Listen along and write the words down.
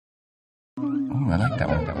I like that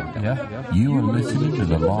one. Yeah. You are listening to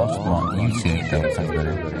the Lost Minds. You say it, that sounds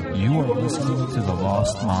better. You are listening to the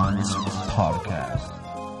Lost Minds podcast.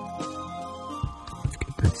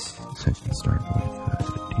 This session started with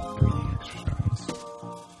deep breathing exercise.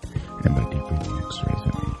 And by deep breathing exercise, I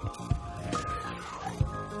mean,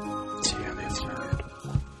 see on the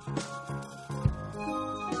inside.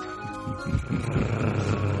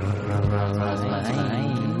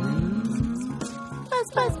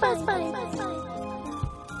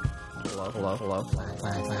 Hello.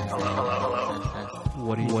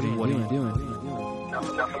 What are you doing?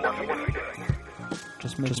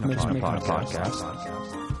 Just making a podcast.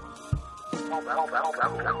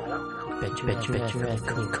 Bet you're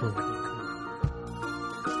really cool.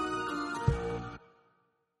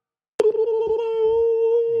 Maybe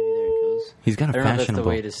there it goes. He's got a I don't know if that's the fashionable.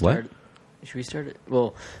 way to start. What? Should we start it?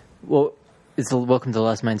 Well, it's welcome to the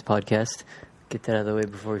Lost Minds podcast. Get that out of the way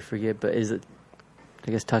before we forget. But is it?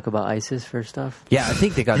 I guess talk about ISIS first off. Yeah, I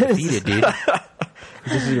think they got defeated, dude. If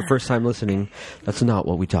this is your first time listening, that's not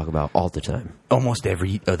what we talk about all the time. Almost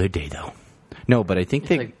every other day, though. No, but I think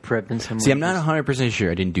they Like prepping someone. see. I'm not 100% sure.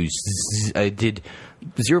 I didn't do. I did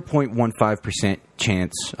 0.15%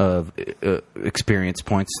 chance of experience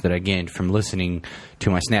points that I gained from listening to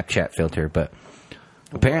my Snapchat filter, but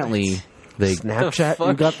apparently they. Snapchat? fuck?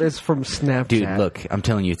 You got this from Snapchat. Dude, look, I'm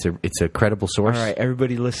telling you, it's a credible source. All right,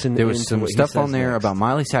 everybody listen. There was into some what he stuff says on there next. about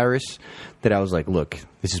Miley Cyrus that I was like, look,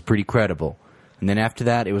 this is pretty credible. And then after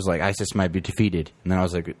that, it was like, ISIS might be defeated. And then I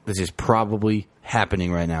was like, this is probably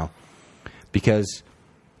happening right now. Because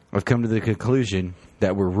I've come to the conclusion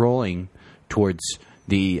that we're rolling towards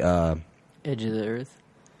the, Edge of the earth.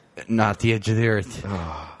 not the edge of the earth,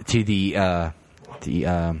 to the, I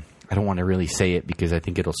don't want to really say it because I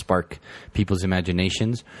think it'll spark people's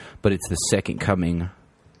imaginations, but it's the second coming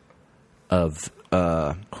of,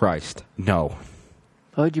 Christ. no.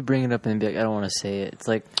 Why would you bring it up and be like, I don't want to say it? It's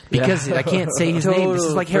like Because I can't say his name. This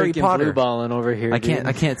is like Harry freaking Potter. blue balling over here. I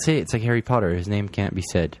can't say it. It's like Harry Potter. His name can't be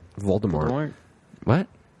said. Voldemort. Voldemort. What?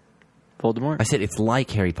 Voldemort. I said it's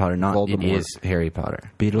like Harry Potter, not it Voldemort. is Harry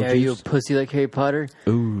Potter. Beetlejuice. Yeah, are you a pussy like Harry Potter?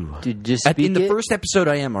 Ooh. Dude, just speak In the it. first episode,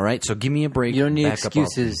 I am, all right? So give me a break. You don't need back up off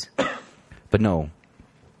excuses. me. But no.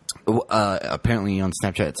 Apparently on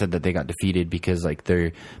Snapchat it said that they got defeated because like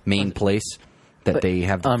their main place that But they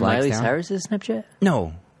have the on flags Miley down. Cyrus's Snapchat?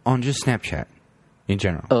 No, on just Snapchat in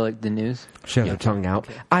general. Oh, like the news? She has her tongue out.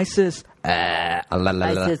 ISIS. La, la, la.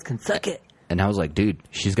 ISIS can suck it. And I was like, dude,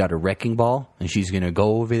 she's got a wrecking ball, and she's going to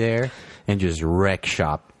go over there and just wreck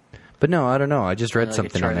shop. But no, I don't know. I just read Like a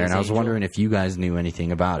something on there, and I was Charlie's wondering if you guys knew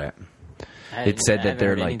anything about it. I It said that haven't they're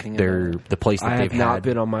heard like, anything they're about it. the place that I they've have not had.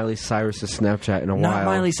 been on Miley Cyrus's Snapchat in a while. Not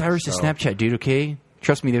Miley Cyrus's so- Snapchat, dude, okay?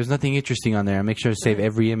 Trust me, there's nothing interesting on there. I make sure to save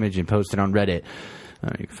every image and post it on Reddit.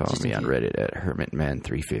 You can follow Just me in on case. Reddit at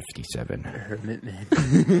HermitMan357. Hermit man.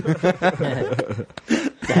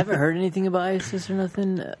 I haven't heard anything about ISIS or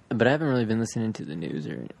nothing, but I haven't really been listening to the news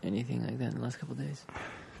or anything like that in the last couple of days.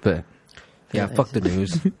 But Yeah, fuck the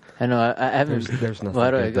news. I know I haven't. There's nothing Well,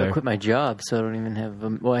 I good there. quit my job, so I don't even have.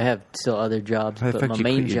 Well, I have still other jobs, how the but fuck my did you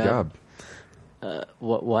main quit your job?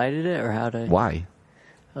 Why did it, or how did I? Why?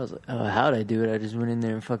 I was like, how'd I do it? I just went in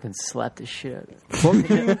there and fucking slapped the shit out of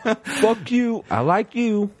it. Fuck you. I like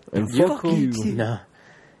you. And You're fuck cool. you. No.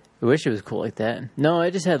 I wish it was cool like that. No, I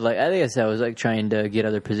just had I guess I was like trying to get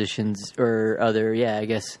other positions or other, I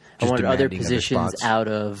guess I Just wanted other demanding other positions spots. out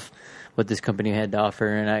of what this company had to offer,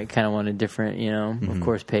 and I kind of wanted different, of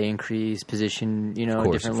course, pay increase, position,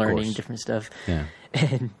 course, different of learning, course. different stuff. Yeah.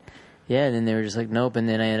 And and then they were just like, nope, and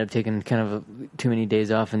then I ended up taking kind of too many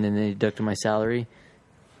days off, and then they deducted my salary,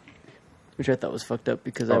 which I thought was fucked up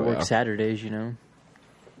because I work yeah. Saturdays,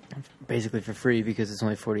 basically for free because it's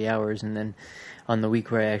only 40 hours. And then on the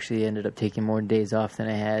week where I actually ended up taking more days off than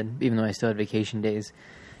I had, even though I still had vacation days,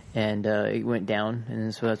 and it went down.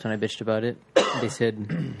 And so that's when I bitched about it. They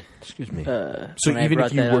said, Excuse me. So when I even brought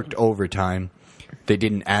if you that worked up- overtime, they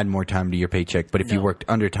didn't add more time to your paycheck. But if you No. worked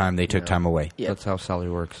undertime, they took time away. Yep. That's how salary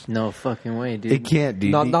works. no fucking way, dude. can't,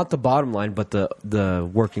 dude. Not the bottom line, but the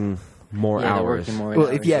working more Yeah, they're hours. working more Well,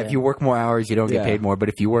 hours, if you work more hours, you don't get Yeah. paid more. But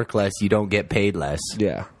if you work less, you don't get paid less.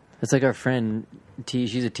 Yeah. It's like our friend T.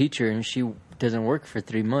 She's a teacher, and she doesn't work for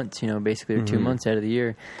 3 months. Basically, or 2 months out of the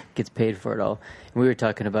year, gets paid for it all. And we were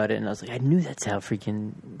talking about it, and I was like, I knew that's how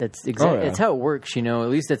that's exactly yeah. that's how it works. At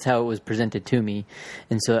least that's how it was presented to me.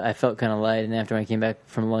 And so I felt kind of lied. And after I came back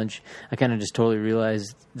from lunch, I kind of just totally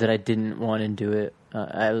realized that I didn't want to do it.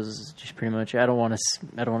 I was just pretty much, I don't want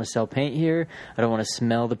to sell paint here. I don't want to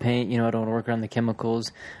smell the paint. I don't want to work around the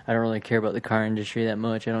chemicals. I don't really care about the car industry that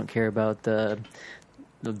much. I don't care about the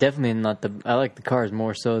definitely not I like the cars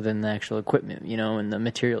more so than the actual equipment, and the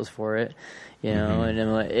materials for it, and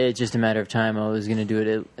I'm like, it's just a matter of time. I was going to do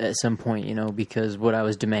it at some point, because what I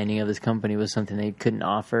was demanding of this company was something they couldn't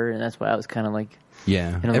offer, and that's why I was kind of like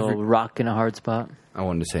in a little rock in a hard spot. I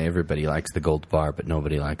wanted to say everybody likes the gold bar, but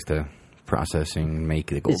nobody likes the processing and make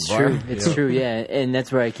the gold bar. True. It's true, yeah. And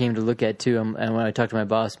that's where I came to look at, too. And when I talked to my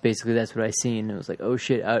boss, basically that's what I seen. It was like, oh,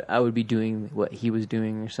 shit, I would be doing what he was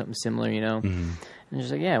doing or something similar, And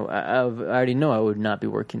it's like, yeah, I already know I would not be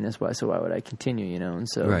working this way, so why would I continue, And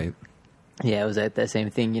so, right. Yeah, I was at that same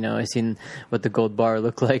thing, I seen what the gold bar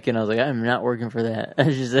looked like, and I was like, I'm not working for that. I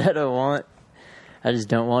just don't want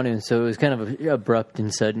to. And so it was kind of abrupt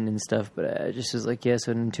and sudden and stuff, but I just was like, yeah,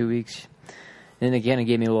 so in 2 weeks. And again, it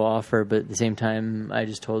gave me a little offer, but at the same time, I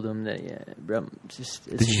just told him that, yeah, bro, it's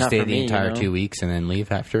did you stay the entire 2 weeks and then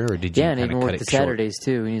leave after, or did you? Yeah, and even work the Saturdays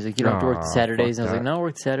too. And he's like, you don't have to work the Saturdays. And I was like, no, I'll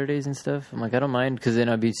work the Saturdays and stuff. I'm like, I don't mind, because then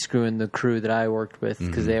I'd be screwing the crew that I worked with,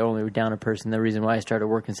 because they only were down a person. The reason why I started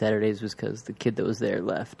working Saturdays was because the kid that was there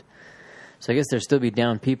left. So I guess there'd still be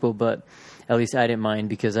down people, but at least I didn't mind,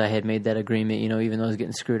 because I had made that agreement, even though I was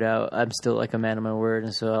getting screwed out, I'm still like a man of my word,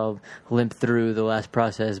 and so I'll limp through the last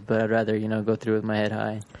process, but I'd rather, go through with my head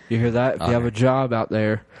high. You hear that? If you have a job out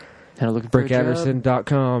there, kind of looking for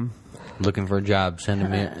BrickAnderson.com. Looking for a job, send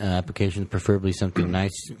them applications, preferably something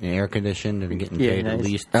nice, air conditioned, and getting paid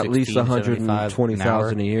nice. at least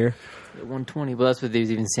 $120,000 a year. 120. Well, that's what he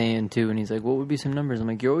was even saying too. And he's like, "What would be some numbers?" I'm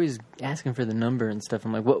like, "You're always asking for the number and stuff."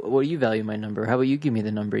 I'm like, "What do you value my number? How about you give me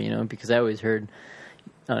the number?" Because I always heard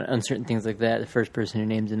on certain things like that, the first person who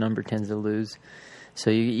names a number tends to lose. So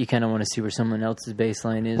you kind of want to see where someone else's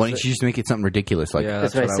baseline is. Why don't you just make it something ridiculous? Like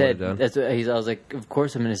that's what I said. That's what I was like. Of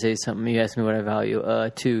course, I'm going to say something. You ask me what I value,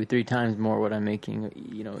 2-3 times more what I'm making.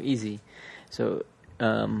 Easy. So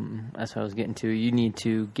that's what I was getting to. You need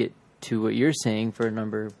to get to what you're saying for a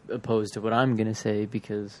number opposed to what I'm going to say,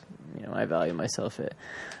 because I value myself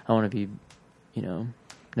I want to be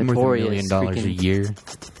notorious. $1 million a year,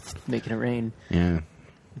 making it rain. Yeah.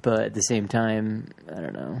 But at the same time, I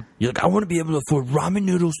don't know. You're like, I want to be able to afford ramen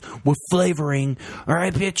noodles with flavoring. All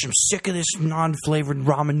right, bitch, I'm sick of this non-flavored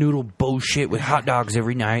ramen noodle bullshit with hot dogs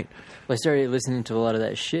every night. Well, I started listening to a lot of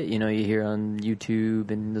that shit, you hear on YouTube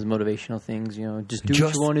and those motivational things, just do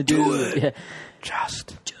what you want to do. Yeah.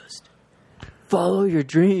 Just follow your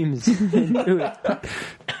dreams and do it.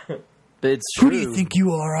 But it's true. Who do you think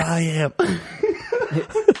you are? I am.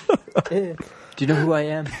 Do you know who I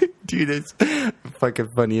am? Dude, it's fucking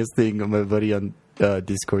funniest thing. My buddy on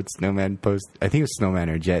Discord, Snowman, I think it was Snowman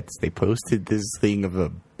or Jets. They posted this thing of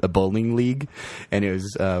a bowling league, and it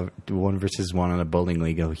was 1 versus 1 on a bowling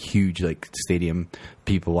league, a huge stadium,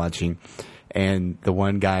 people watching. And the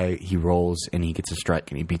one guy, he rolls and he gets a strike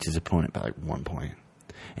and he beats his opponent by 1 point.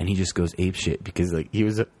 And he just goes apeshit because he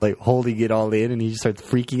was holding it all in, and he just starts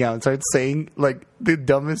freaking out and starts saying the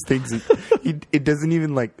dumbest things. It doesn't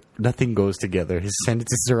even nothing goes together. His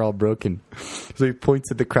sentences are all broken. So he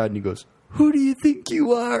points at the crowd and he goes, "Who do you think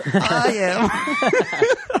you are? I am."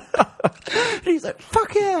 And he's like,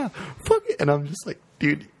 "Fuck yeah, fuck it." And I'm just like,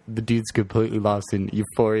 dude, the dude's completely lost in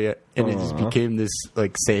euphoria, and it just became this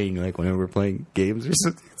saying whenever we're playing games or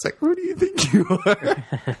something. It's like, "Who do you think you are?"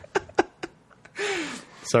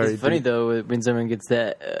 Sorry, it's funny though when someone gets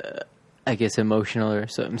that, I guess, emotional or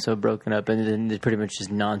something so broken up, and then pretty much just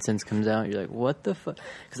nonsense comes out. You're like, what the fuck?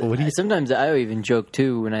 Sometimes I even joke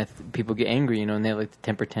too when people get angry, and they have the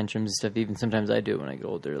temper tantrums and stuff. Even sometimes I do it when I get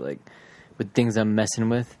older, with things I'm messing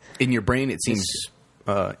with. In your brain, it seems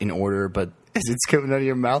in order, but as it's coming out of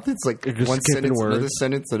your mouth, it's one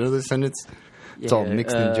sentence, another sentence. It's all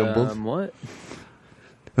mixed and jumbled. What?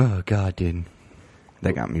 Oh God, dude,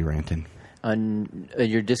 that got me ranting. On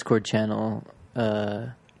your Discord channel,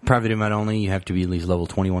 private invite only. You have to be at least level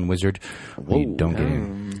 21 wizard. You don't get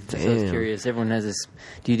in. So I was curious. Everyone has this.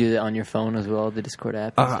 Do you do that on your phone as well? The Discord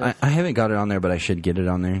app. I haven't got it on there, but I should get it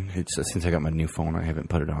on there. It's since I got my new phone, I haven't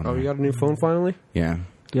put it on. Oh, there. You got a new phone finally? Yeah.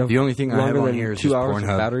 The only thing I have on here is 2 just hours of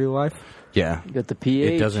Pornhub. Battery life. Yeah. You got the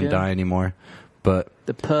PH. It doesn't die anymore, but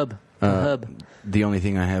the pub. Hub. The only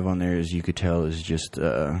thing I have on there, as you could tell, is just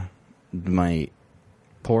my.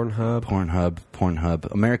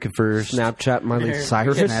 Pornhub, American First, Snapchat, Miley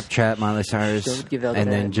Cyrus,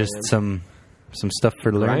 and then just some stuff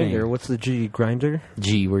for learning. Grindr, what's the G? Grindr?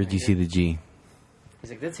 G, where did you see the G?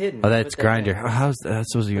 He's like, that's hidden. Oh, that's Grindr.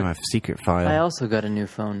 That's supposed to be my secret file. I also got a new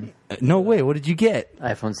phone. No way. What did you get?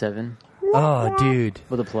 iPhone 7. Oh, dude.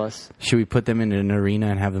 With a plus. Should we put them in an arena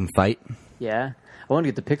and have them fight? Yeah. I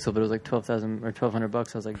wanted to get the Pixel, but it was like $12,000 or $1,200.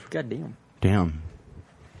 I was like, God damn. Damn.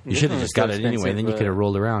 You should have just got it anyway. Then you could have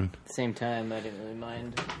rolled around. At the same time, I didn't really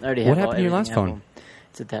mind. I already what happened to your last phone?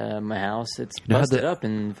 It's at my house. It's Now, how'd busted the- up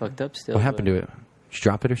and fucked up still. What happened to it? Did you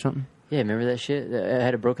drop it or something? Yeah, remember that shit? I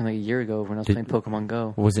had it broken like a year ago when I was playing Pokemon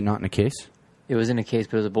Go. Was it not in a case? It was in a case,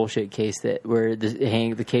 but it was a bullshit case where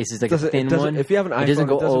the case is like a Doesn't- thin it doesn't- one. If you have an iPhone, it doesn't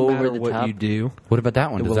go over matter the what top. you do. What about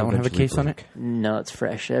that one? It Does will that one have a eventually case on it? break. No, it's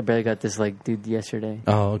fresh. I barely got this dude yesterday.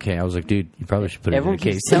 Oh, okay. I was like, dude, you probably should put Everyone it in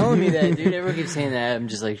a keeps case. telling me that, dude. Everyone keeps saying that. I'm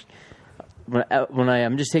just like,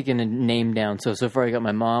 I'm just taking a name down. So far I got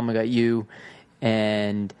my mom, I got you,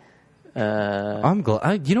 and I'm glad.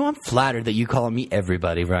 I'm flattered that you calling me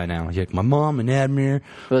everybody right now. You're like my mom and Admir,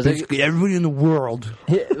 Was it- basically everybody in the world.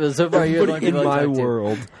 well, so far you're the only In people I my talk to.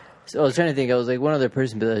 world. So I was trying to think. I was like, one other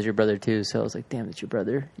person, but that was your brother too. So I was like, damn, it's your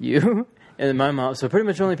brother, you, and then my mom. So pretty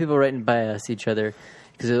much only people writing by us each other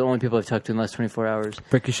because they're the only people I've talked to in the last 24 hours.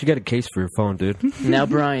 Frick, you should get a case for your phone, dude. Now,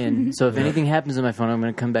 Brian. So if anything happens on my phone, I'm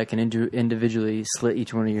going to come back and individually slit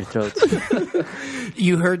each one of your throats.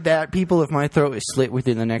 You heard that, people? If my throat is slit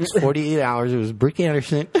within the next 48 hours, it was Brick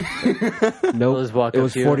Anderson. Nope. just walk It up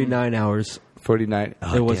was to you 49 hours. 49.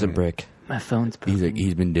 Oh, It wasn't damn Brick. My phone's broken. He's like,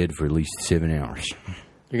 he's been dead for at least 7 hours.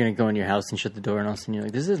 You're going to go in your house and shut the door, and all of a sudden you're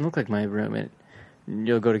like, this doesn't look like my room. And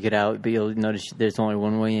you'll go to get out, but you'll notice there's only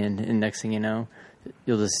one way in. And next thing you know,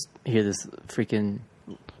 you'll just hear this freaking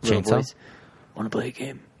little Chainsaw? voice. Want to play a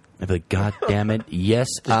game? I'd be like, God damn it, yes,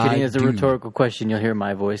 Just kidding. I As a do. rhetorical question, you'll hear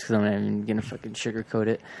my voice because I'm not even going to fucking sugarcoat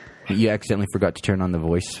it. You accidentally forgot to turn on the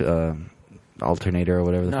voice alternator or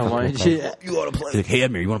whatever the No, fuck why it's did called. you? You want to play? He's like, hey,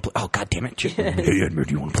 Admir, you want to play? Oh, God damn it. Hey, Admir,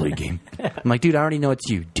 do you want to play a game? I'm like, dude, I already know it's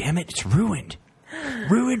you. Damn it, it's ruined.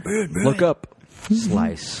 Ruined. Look up.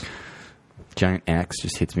 Slice. Giant axe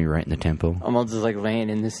just hits me right in the temple. I'm all just like laying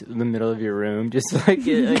in the middle of your room, just like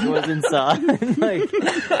it wasn't saw. Like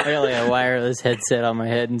I got like a wireless headset on my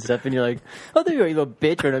head and stuff, and you're like, "Oh, there you are, you little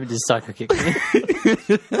bitch!" Or just soccer kick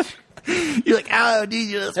me. You're like, oh, dude,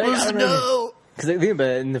 you're not supposed to know. Because I think about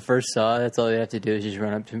it, in the first Saw, that's all you have to do is just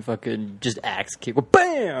run up to him, fucking just axe kick, well,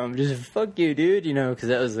 bam, just fuck you, dude. Because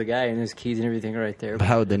that was the guy and his keys and everything right there. But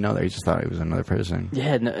how would they know that? He just thought he was another person.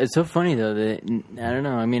 Yeah, no, it's so funny though that I don't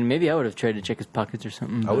know. I mean, maybe I would have tried to check his pockets or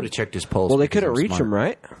something. I would have checked his pulse. Well, they because couldn't I'm reach smart. him,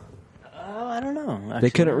 right? Oh, I don't know. They Actually,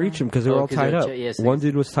 couldn't no. reach him because they were all 'cause tied up. yes, One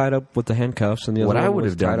dude was tied up with the handcuffs, and the What other I one would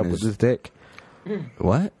was have done tied up is- with his dick.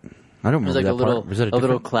 What? I don't It was remember like a that little, part. Was that a little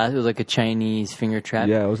different- class. It was like a Chinese finger trap.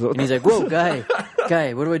 Yeah, it was. And he's like, "Whoa, guy,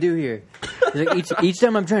 what do I do here?" He's like, "Each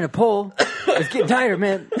time I'm trying to pull, it's getting tighter,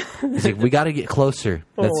 man." He's like, we got to get closer.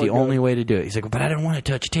 That's my the God. only way to do it. He's like, but I don't want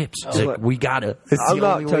to touch tips. He's was like, like, we got to. I'm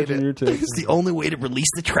not touching your tips. It's the only way to release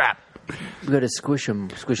the trap. We gotta squish them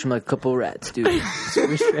like a couple rats, dude.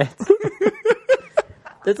 Squish rats.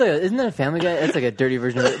 That's like, isn't that a Family Guy? That's like a dirty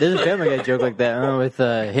version of it. There's a Family Guy joke like that with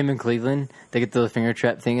him and Cleveland. They get the finger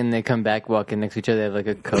trap thing, and they come back walking next to each other. They have like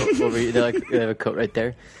a coat over. They have a coat right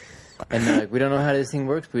there, and they're like, "We don't know how this thing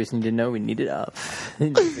works, but we just need to know we need it off."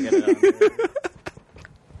 They got it on.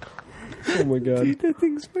 Oh my god! That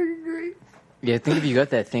thing's fucking great. Yeah, I think if you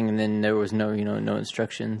got that thing and then there was no, no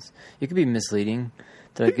instructions, it could be misleading.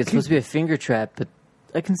 They're like, it's supposed to be a finger trap, but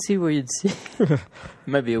I can see where you'd see. It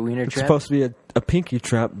might be a wiener It's trap. supposed to be a pinky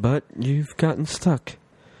trap, but you've gotten stuck.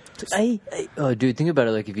 Oh, dude, think about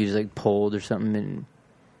it. Like if you just like pulled or something, and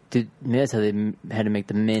maybe that's how they had to make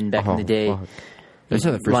the men back in the day. fuck. That's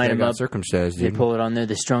how the first Line day I them got up. circumcised, They dude. pull it on there.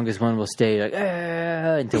 The strongest one will stay like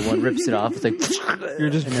until one rips it off. It's like You're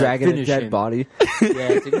just and then dragging a finish dead him. body. Yeah,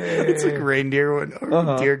 it's like, It's like a reindeer when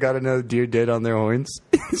deer got another deer dead on their horns.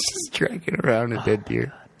 It's just dragging around a dead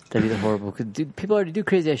deer. that'd be the horrible. Cause dude, people already do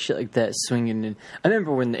crazy ass shit like that, swinging. And I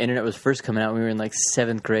remember when the internet was first coming out. We were in like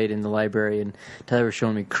 7th grade in the library, and Tyler was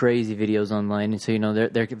showing me crazy videos online. And so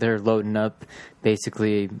they're loading up,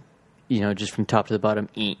 basically, just from top to the bottom.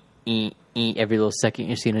 Every little second,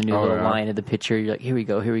 you're seeing a new little line of the picture. You're like, here we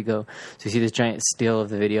go. So you see this giant still of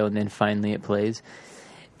the video, and then finally it plays.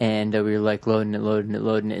 And we were like loading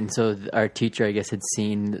it. And so our teacher, I guess, had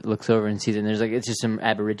looks over and sees it. And there's like, it's just some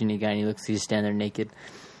Aborigine guy, and he's standing there naked.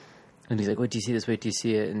 And he's like, wait, do you see this? Wait, do you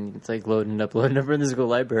see it? And it's like loading up. We're in this school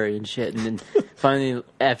library and shit. And then finally,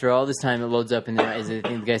 after all this time, it loads up. And then I think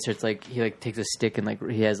the guy starts he takes a stick and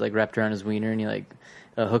he has wrapped around his wiener, and he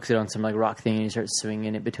hooks it on some rock thing, and he starts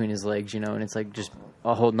swinging it between his legs, and it's just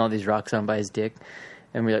holding all these rocks on by his dick.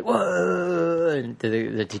 And we're like, whoa! And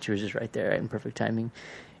the teacher was just right there, right, in perfect timing.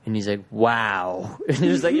 And he's like, wow! And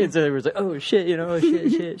just and so it was like, oh shit, oh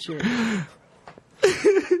shit.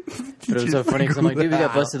 But it was so funny because I'm like, dude, we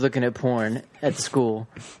got busted looking at porn at the school,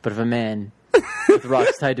 but of a man with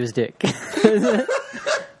rocks tied to his dick.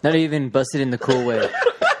 Not even busted in the cool way.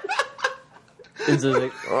 And so it's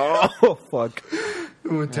like, Oh fuck!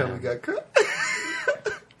 One time we got caught.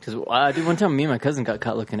 Because dude, one time me and my cousin got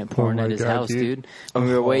caught looking at porn my at his God, house, dude. dude. When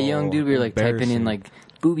we were way young, dude, we were like typing in Embarrassing. like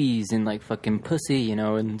boobies and like fucking pussy, you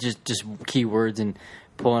know, and just keywords and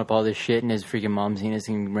pulling up all this shit. And his freaking mom seen us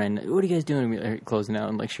and ran. What are you guys doing? We were closing out,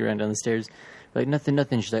 and like she ran down the stairs. Like, nothing.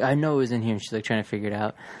 She's like, I know it was in here. And she's like trying to figure it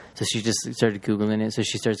out. So she just started Googling it. So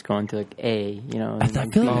she starts going to like A, you know. I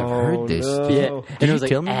And, feel like I've heard this. no. yeah. Did And you it was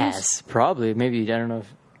like tell me ass. this? Probably. Maybe. I don't know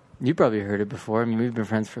if you probably heard it before. I mean, we've been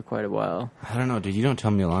friends for quite a while. I don't know, dude. You don't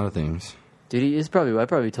tell me a lot of things. Dude, I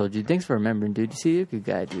probably told you. Thanks for remembering, dude. You see, you're a good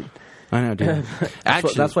guy, dude. I know, dude.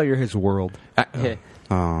 Actually, That's why you're his world. Yeah.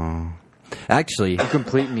 Actually, You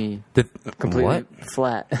complete me the completely what?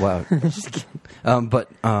 flat. Wow. Just kidding. But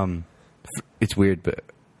it's weird, but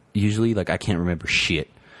usually, like, I can't remember shit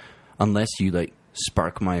unless you like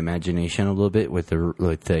spark my imagination a little bit with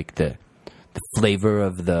the flavor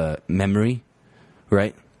of the memory,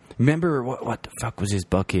 right? Remember what the fuck was his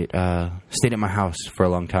bucket? Stayed at my house for a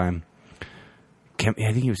long time. I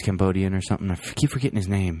think he was Cambodian or something. I keep forgetting his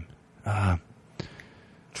name.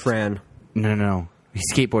 Tran. No. He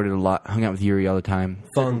skateboarded a lot, hung out with Yuri all the time.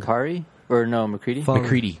 Kari? Or no, McCready? Fung.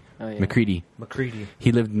 McCready. Oh, yeah. McCready. McCready.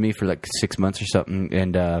 He lived with me for like 6 months or something,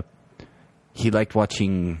 and he liked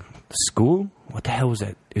watching School. What the hell was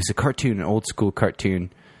that? It was a cartoon, an old school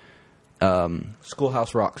cartoon.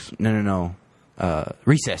 Schoolhouse Rocks. No.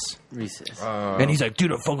 Recess. Recess. And he's like,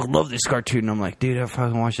 dude, I fucking love this cartoon. And I'm like, dude, I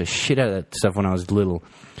fucking watched the shit out of that stuff when I was little.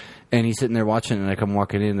 And he's sitting there watching it, and I come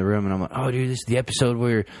walking in the room, and I'm like, oh, dude, this is the episode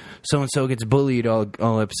where so-and-so gets bullied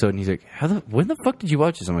all episode. And he's like, when the fuck did you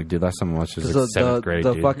watch this? I'm like, dude, last time I watched this was like 7th grade,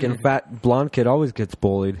 the dude. fucking fat blonde kid always gets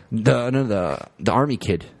bullied. The army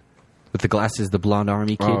kid with the glasses, the blonde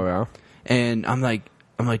army kid. Oh, yeah. And I'm like,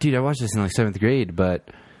 dude, I watched this in like 7th grade, but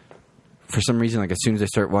for some reason, like as soon as I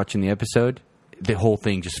start watching the episode, the whole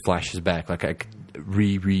thing just flashes back. Like I could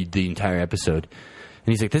reread the entire episode.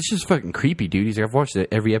 And he's like, that's just fucking creepy, dude. He's like, I've watched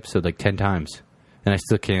every episode like 10 times, and I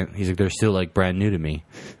still can't. He's like, they're still like brand new to me.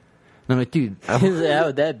 And I'm like, dude, How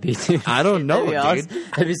would that be, dude? I don't know, That'd be dude. awesome.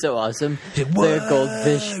 That'd be so awesome. Dude, Like a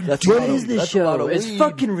goldfish. That's What a lot is of- this that's a lot show? of It's weed.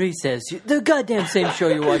 fucking Recess. The goddamn same show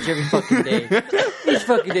you watch every fucking day. Each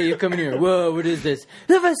fucking day you come in here. Whoa, what is this?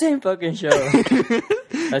 The same fucking show.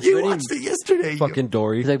 That's You what watched it yesterday. Fucking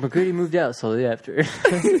Dory. He's like, McCready moved out slowly after.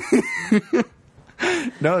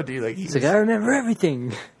 No, dude, like He's like, I remember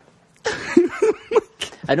everything.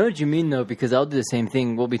 I know what you mean, though, because I'll do the same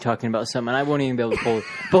thing. We'll be talking about something, and I won't even be able to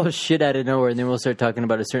pull shit out of nowhere, and then we'll start talking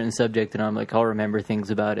about a certain subject, and I'm like, I'll remember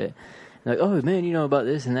things about it. Like, oh, man, you know about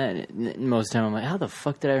this and that. And most of the time, I'm like, how the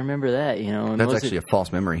fuck did I remember that? You know, and that's most actually a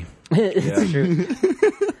false memory. it's true.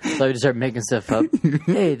 So I just start making stuff up.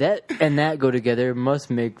 Hey, that and that go together.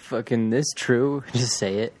 Must make fucking this true. Just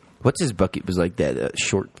say it. What's his bucket was like that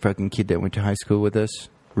short fucking kid that went to high school with us.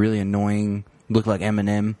 Really annoying. Looked like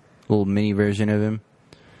Eminem. Little mini version of him.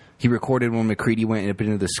 He recorded when McCready went up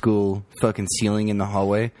into the school fucking ceiling in the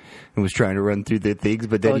hallway and was trying to run through the things,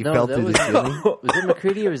 but then he fell that through was, the ceiling. was it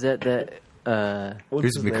McCready or was that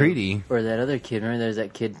Here's McCready. or that other kid? Remember, there's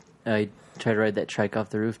that kid. He tried to ride that trike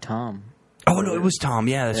off the roof. Tom. Oh, no, it was Tom.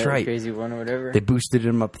 Yeah, that's That right. Crazy one or whatever. They boosted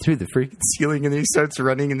him up through the freaking ceiling, and then he starts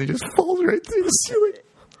running, and then just falls right through the ceiling.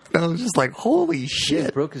 And I was just like, holy He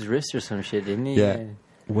shit. broke his wrist or some shit, didn't he? Yeah.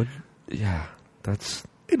 What? Yeah, that's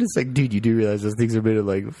And it's like, dude, you do realize those things are made of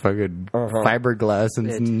like fucking fiberglass and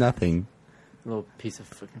it's It- nothing. A little piece of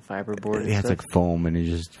fucking fiberboard. and Yeah, it's stuff. like foam, and it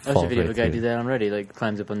just I watched falls a video of right a guy through. do that already. Like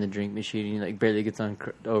climbs up on the drink machine and he like barely gets on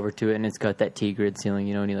over to it, and it's got that T-grid ceiling,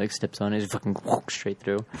 you know, and he like steps on it, just fucking straight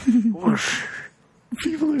through.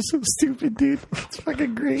 People are so stupid, dude. It's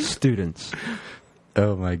fucking great. students.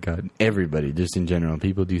 Oh my god. Everybody, just in general,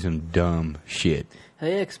 people do some dumb shit. Hell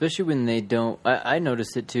yeah, especially when they don't. I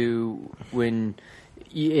noticed it too when.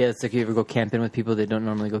 Yeah, it's like you ever go camping with people that don't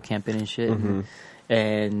normally go camping and shit,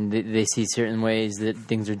 and they see certain ways that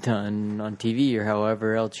things are done on TV or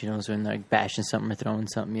however else, you know, so when they're like bashing something or throwing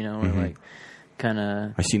something, you know, or like kind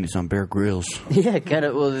of I seen this on Bear Grylls. yeah, kind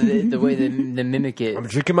of well the way they mimic it. I'm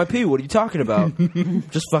drinking my pee. What are you talking about?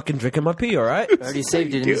 Just fucking drinking my pee, all right? I already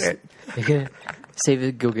saved it. Save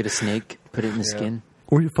it. Go get a snake. Put it in the skin.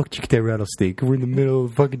 Where the fuck did you get that rattlesnake? We're in the middle of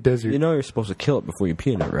the fucking desert. You know you're supposed to kill it before you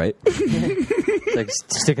pee in it, right? It's like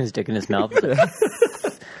sticking a stick in his mouth. He's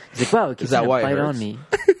like, wow, it keeps that trying to why it bite on hurts? me.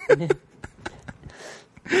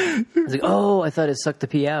 I was like, oh, I thought it sucked the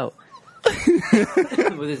pee out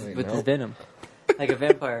with his venom, like a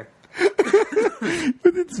vampire.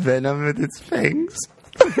 With its venom, with its fangs.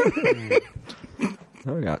 I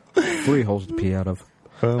got 3 holes to pee out of.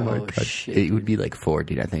 Oh my Oh, god. shit, It would be like 4,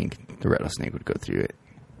 dude, I think. The rattlesnake would go through it.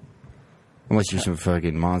 Unless you're some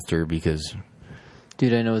fucking monster, because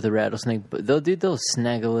Dude, I know with a rattlesnake, but they'll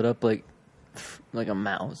snaggle it up like a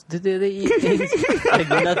mouse. Dude, they eat things like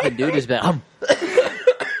nothing, dude. Just about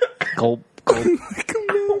gulp, gulp.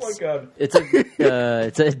 Oh my god.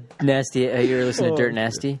 It's a nasty. You ever listen to Dirt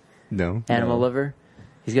Nasty? No. Animal Lover.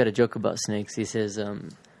 He's got a joke about snakes. He says,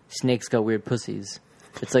 snakes got weird pussies.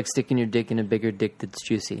 It's like sticking your dick in a bigger dick that's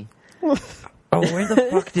juicy. Oh, where the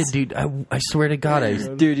fuck did dude? I swear to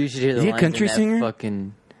God, Dude, you should hear the Is he a lines country in that singer?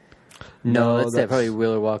 fucking. No, that's that probably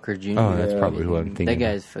Wheeler Walker Jr. Oh, that's probably who I'm thinking. That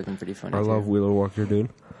guy's fucking pretty funny. I too. love Wheeler Walker, dude.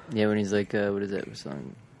 Yeah, when he's like, what is that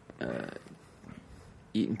song?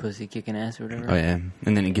 Eating pussy, kicking ass, or whatever. Oh yeah,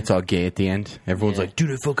 and then it gets all gay at the end. Everyone's Yeah. like,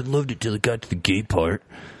 "Dude, I fucking loved it till it got to the gay part."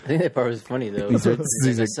 I think that part was funny though. He's like-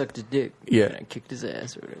 I sucked his dick. Yeah. And I kicked his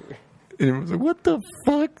ass or whatever. And everyone's like, "What the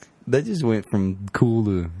fuck?" That just went from cool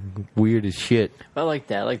to weird as shit. I like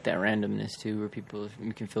that. I like that randomness too, where people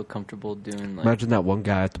you can feel comfortable doing. Like, Imagine that one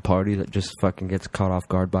guy at the party that just fucking gets caught off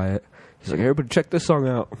guard by it. He's like, everybody check this song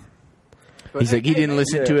out. He's like, he didn't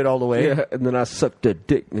listen to it all the way. Yeah, and then I sucked a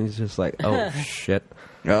dick, and he's just like, oh, shit.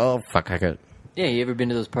 Oh fuck, I got. Yeah, you ever been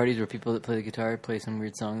to those parties where people that play the guitar play some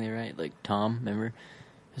weird song they write? Like Tom, remember?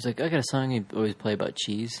 He's like, I got a song he always play about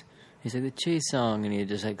cheese. He's like, the cheese song, and he'd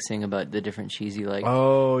just like sing about the different cheese he liked.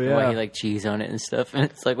 Oh, and why he liked cheese on it and stuff. And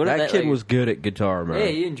it's like, what if That kid like, was good at guitar, man. Yeah,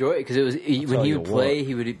 he enjoyed it because it was when tell he you would play, what.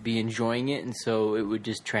 he would be enjoying it, and so it would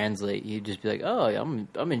just translate. He'd just be like, "Oh,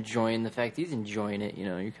 I'm enjoying the fact he's enjoying it." You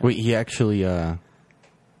know, you're Wait, he actually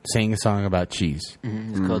sang a song about cheese.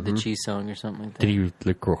 It's called the Cheese Song or something like that. Did he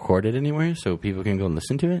like, record it anywhere so people can go and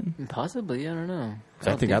listen to it? Possibly, I don't know. 'Cause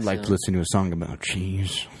I think I'd like to listen to a song about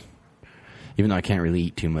cheese. Even though I can't really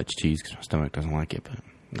eat too much cheese because my stomach doesn't like it, but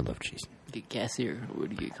I love cheese. Get gassy or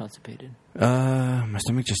would you get constipated? My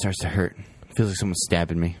stomach just starts to hurt. It feels like someone's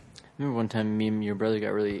stabbing me. Remember one time me and your brother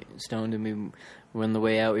got really stoned and we on the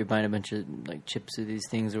way out we were buying a bunch of like chips or these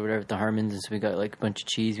things or whatever at the Harmons, and so we got like a bunch of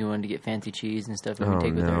cheese. We wanted to get fancy cheese and stuff that we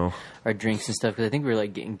take with our drinks and stuff because I think we were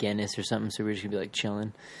like getting Guinness or something, so we were just gonna be like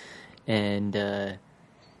chilling. And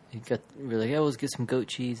we were like, yeah, let's get some goat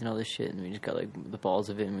cheese and all this shit, and we just got like the balls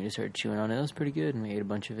of it and we just started chewing on it. It was pretty good, and we ate a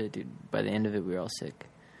bunch of it, dude. By the end of it, we were all sick.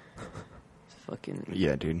 It's fucking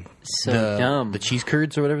Yeah, dude. so dumb. The cheese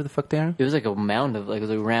curds or whatever the fuck they are? It was like a mound of it was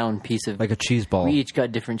a round piece of Like a cheese ball. We each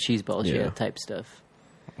got different cheese balls, Yeah. yeah, type stuff.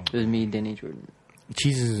 It was me, Denny, Jordan.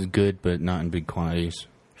 Cheese is good, but not in big quantities.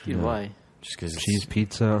 Dude, why? Just because Cheese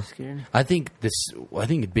pizza. Scared? I think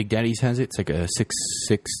Big Daddy's has it. It's like a six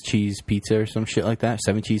cheese pizza or some shit like that.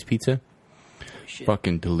 7 cheese pizza. Shit.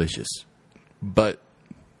 Fucking delicious, but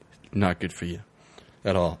not good for you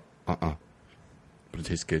at all. But it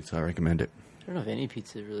tastes good, so I recommend it. I don't know if any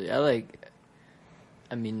pizza really.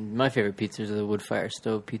 I mean, my favorite pizzas are the wood fire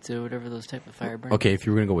stove pizza or whatever those type of fire burn. Okay, if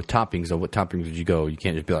you were gonna go with toppings, though, what toppings would you go? You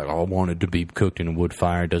can't just be like, "Oh, I want it to be cooked in a wood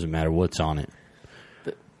fire." It doesn't matter what's on it.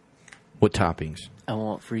 But- what toppings? I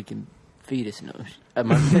want freaking fetus nose. What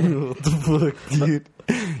the fuck, dude?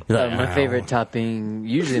 My favorite topping,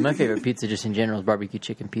 usually my favorite pizza just in general is barbecue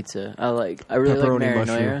chicken pizza. I really like Pepperoni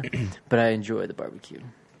marinara, but I enjoy the barbecue.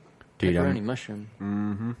 Dude, Pepperoni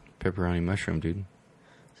mushroom. pepperoni mushroom, dude.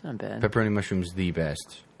 It's not bad. Pepperoni mushroom's the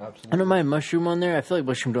best. I don't mind mushroom on there. I feel like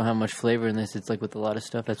mushroom don't have much flavor in this. It's like with a lot of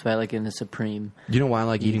stuff. That's why I like it in the Supreme. Do you know why I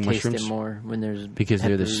like You eating taste mushrooms? it more when there's Because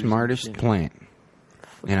they're the peppers and smartest shit. plant,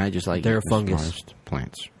 and I just like They're eating a fungus. the smartest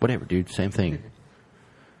plants. Whatever, dude. Same thing.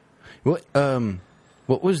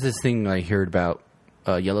 What was this thing I heard about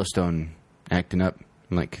Yellowstone acting up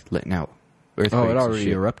and like letting out earthquakes? Oh, it and already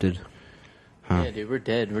shit? erupted. Huh. Yeah, dude, we're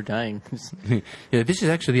dead. We're dying. Yeah, this is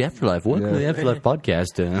actually the Afterlife. Welcome to the Afterlife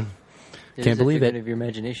podcast. It Can't is a believe figment it. Of your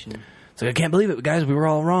imagination. It's like, I can't believe it, guys. We were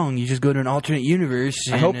all wrong. You just go to an alternate universe.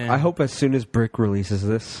 And, I hope as soon as Brick releases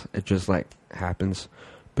this, it just like happens.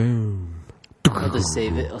 Boom. I'll just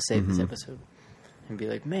save it. I'll save this episode and be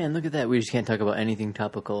like, man, look at that. We just can't talk about anything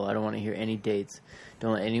topical. I don't want to hear any dates.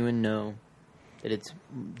 Don't let anyone know that it's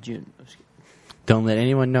June. I'm just kidding. Don't let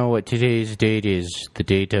anyone know what today's date is. The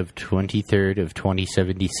date of 23rd of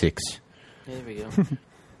 2076 Yeah, there we go.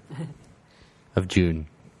 of June.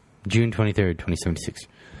 June 23rd, 2076.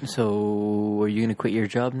 So, are you going to quit your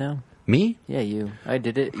job now? Me? Yeah, you. I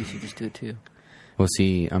did it. You should just do it too. Well,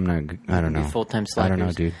 see, I don't know. Be full-time I slackers. don't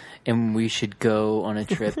know, dude. And we should go on a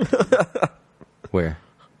trip. Where?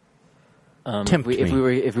 If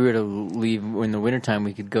we were to leave in the wintertime,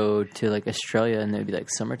 we could go to like Australia, and there'd be like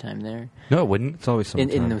summertime there. No, it wouldn't. It's always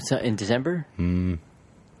summertime. In December.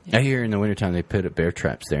 I hear in the wintertime they put up bear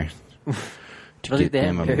traps there to I get think they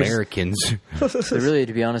them have bears. Americans. But really,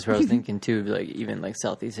 to be honest, where I was thinking too, like even like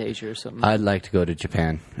Southeast Asia or something. I'd like to go to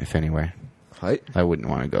Japan, if anywhere. Right? I wouldn't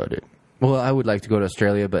want to go to Well, I would like to go to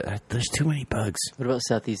Australia, but there's too many bugs. What about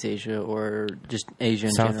Southeast Asia or just Asia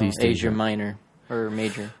in Southeast general? Asia. Asia minor or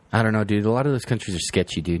major? I don't know, dude. A lot of those countries are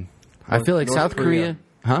sketchy, dude. I feel like North South Korea.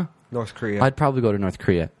 Huh? North Korea. I'd probably go to North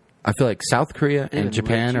Korea. I feel like South Korea They and would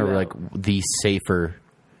Japan let you are like out. the safer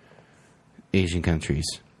Asian countries.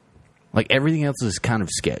 Like everything else is kind of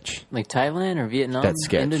sketch. Like Thailand or Vietnam? That's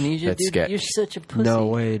sketch. Indonesia? That's dude, sketch. You're such a pussy. No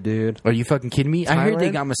way, dude. Are you fucking kidding me? I heard they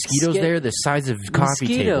Thailand? got mosquitoes Ske- there the size of coffee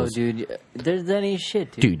Mosquito, tables. dude. That ain't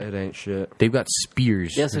shit, dude. Dude, It ain't shit. they've got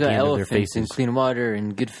spears They also at got the end of their elephants and faces. clean water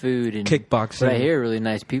and good food and Kickboxing. Right here, really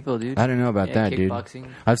nice people, dude. I don't know about Yeah, that, dude.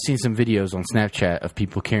 kickboxing. I've seen some videos on Snapchat of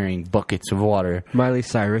people carrying buckets of water. Miley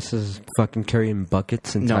Cyrus is fucking carrying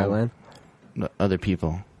buckets in No. Thailand. Other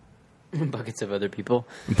people. Buckets of other people.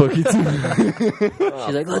 Buckets.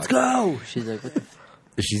 She's like, let's go. She's like, what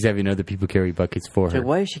the She's having other people carry buckets for She's her. like,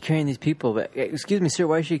 why is she carrying these people? But, excuse me, sir,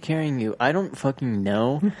 why is she carrying you? I don't fucking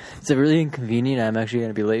know. It's really inconvenient. I'm actually going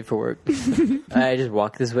to be late for work. I just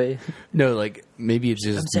walk this way. No, like maybe it's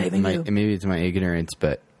just I'm saving you. maybe it's my ignorance,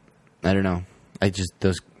 but I don't know.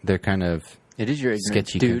 They're kind of It is your ignorance,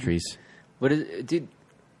 sketchy dude. countries. What is, dude?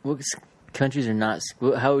 What countries are not?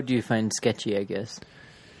 How would you find sketchy? I guess.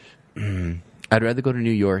 I'd rather go to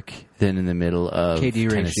New York than in the middle of KD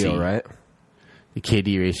Tennessee. ratio, right? The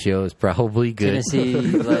KD ratio is probably good. Tennessee,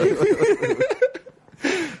 like,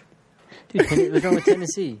 dude, what's wrong with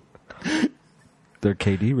Tennessee? Their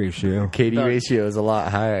KD ratio. KD Dog. ratio is a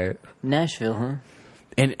lot higher. Nashville, huh?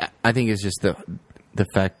 And I think it's just the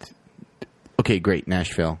fact. Okay, great,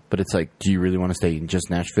 Nashville, but it's like, do you really want to stay in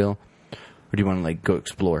just Nashville, or do you want to like go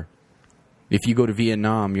explore? If you go to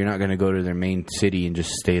Vietnam, you're not going to go to their main city and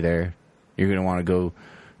just stay there. You're going to want to go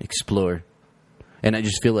explore. And I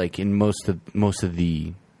just feel like in most of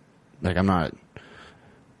the, like, I'm not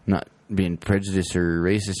being prejudiced or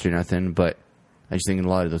racist or nothing, but I just think in a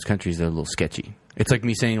lot of those countries they're a little sketchy. It's like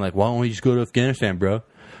me saying like, why don't we just go to Afghanistan, bro?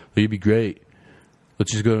 It'd be great.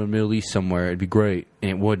 Let's just go to the Middle East somewhere. It'd be great.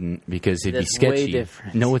 And it wouldn't, because it'd That's be way sketchy.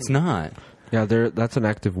 different. No, it's not. Yeah, that's an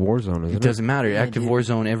active war zone, isn't It doesn't matter. Yeah, Active dude. war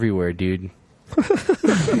zone everywhere, dude.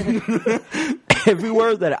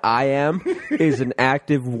 Everywhere that I am is an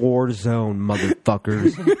active war zone,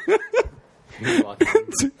 motherfuckers.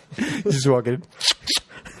 Just walking.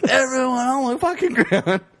 Everyone on the fucking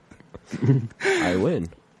ground. I win.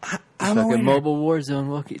 I'm Fucking aware. mobile war zone.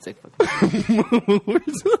 Walkie. It's like, fucking,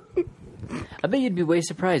 I bet you'd be way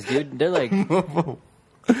surprised, dude. They're like,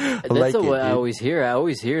 that's like it, what I dude. always hear. I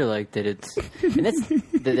always hear like that it's, and that's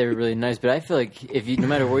that they're really nice. But I feel like if you, no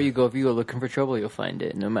matter where you go, if you go looking for trouble, you'll find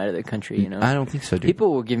it. No matter the country, you know. I don't think so, dude.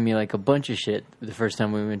 People were giving me like a bunch of shit the first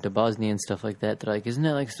time we went to Bosnia and stuff like that. They're like, "Isn't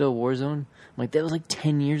that like still a war zone?" I'm like, "That was like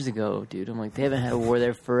 10 years ago, dude." I'm like, "They haven't had a war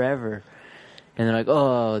there forever." And they're like,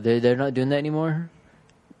 "Oh, they're not doing that anymore."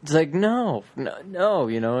 It's like, no,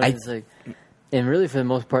 you know. And it's like, and really for the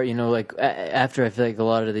most part, you know, like after I feel like a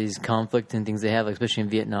lot of these conflict and things they have, like especially in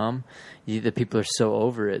Vietnam, the people are so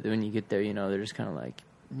over it that when you get there, you know, they're just kind of like,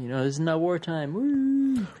 you know, this is not wartime.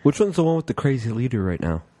 Woo. Which one's the one with the crazy leader right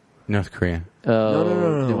now? North Korea. Oh,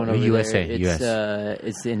 no. the one over USA, there.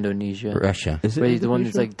 It's Indonesia. Russia. Is it Wait, the one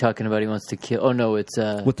that's Indonesia? like talking about he wants to kill. Oh no, it's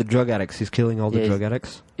With the drug addicts. He's killing all the Yeah, drug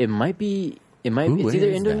addicts. it might be. It might Ooh, be. It's where either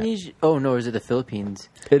is that? Indonesia. Oh no, or is it the Philippines?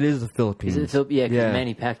 It is the Philippines. Is it the Philippines? Yeah, because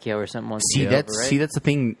Manny Pacquiao or something wants See, to that's over, right? the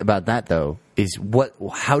thing about that though is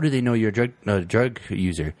how do they know you're a drug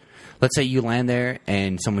user? Let's say you land there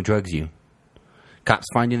and someone drugs you. Cops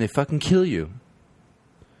find you and they fucking kill you.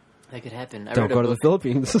 That could happen. I Don't read a go to the book-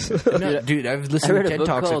 Philippines. No, dude, I've I listened read to a TED book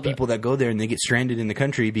Talks of called- people that go there and they get stranded in the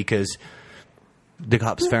country because the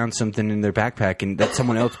cops found something in their backpack and that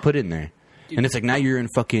someone else put in there. And it's like now you're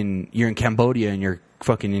in Cambodia and you're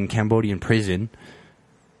fucking in Cambodian prison.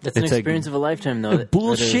 That's an It's like- experience of a lifetime, though.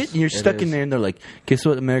 Bullshit, and you're stuck in there and they're like, guess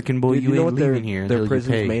what, American boy, Dude, you you know ain't what their leaving here until you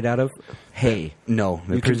prison's pay. made out of? Hay. No,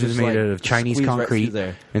 the You can prison's just, made like, out of Chinese squeeze right concrete through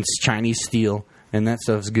there. and Chinese steel, and that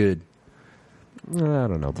stuff's good. I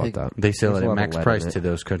don't know about Like, that. They sell There's it a at lot of max lead price in it. to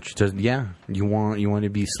those countries. So, yeah, you want to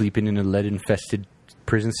be sleeping in a lead-infested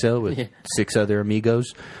prison cell with Yeah. 6 other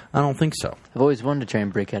amigos? I don't think so. I've always wanted to try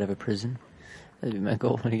and break out of a prison. That'd be my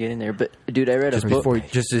goal when I get in there. But dude, I read Just a book before-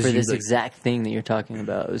 just as for you, this like- exact thing that you're talking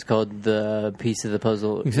about. It was called "The Piece of the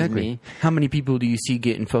Puzzle." Is Exactly. Me. How many people do you see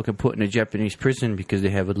getting fucking put in a Japanese prison because they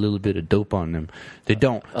have a little bit of dope on them? They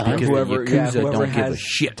don't. Because Whoever, the Yakuza whoever don't give has a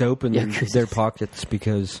shit. dope in Yakuza. their pockets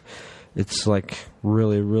because it's like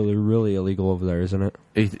really, really, really illegal over there, isn't it?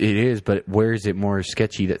 It is, but where is it more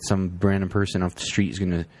sketchy that some random person off the street is going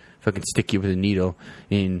to fucking stick you with a needle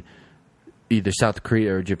in either South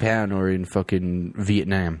Korea or Japan or in fucking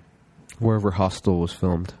Vietnam? Wherever Hostel was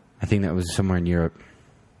filmed. I think that was somewhere in Europe.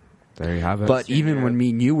 There you have it. But even when me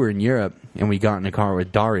and you were in Europe and we got in a car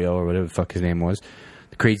with Dario or whatever the fuck his name was,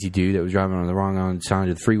 the crazy dude that was driving on the wrong side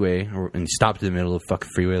of the freeway and stopped in the middle of the fucking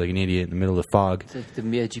freeway like an idiot in the middle of the fog. It's like the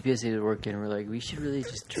GPS didn't work, and we're like, we should really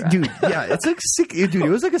just drive. Dude, yeah, it's like dude, it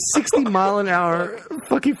was like a 60 mile an hour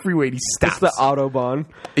fucking freeway. And he stops. it's the Autobahn.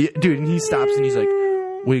 Yeah, dude, and he stops and he's like,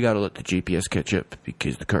 we gotta let the GPS catch up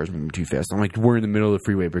because the car's moving too fast. I'm like, we're in the middle of the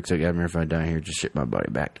freeway. Brick's like, if I die here, just shit my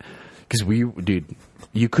body back. Because dude,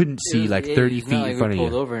 you couldn't see like 30 feet in front of you.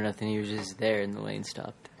 Pulled over or nothing. He was just there, and the lane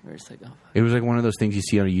stopped. We're just like, oh. It was like one of those things you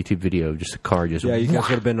see on a YouTube video, just a car just. Yeah, you guys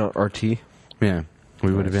would have been on RT. Yeah,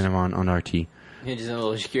 we would have been on RT. Yeah, just a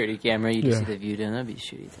little security camera. You can see the view down. That'd be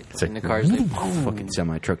shitty. It's like the car's like, fucking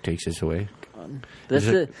semi truck takes us away. But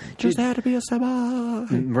that's Just had to be a semi.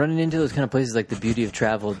 running into those kind of places, like the beauty of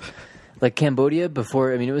travel. Like Cambodia,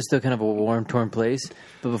 before, I mean, it was still kind of a warm, torn place,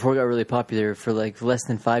 but before it got really popular, for like less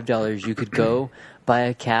than $5, you could go buy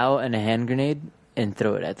a cow and a hand grenade and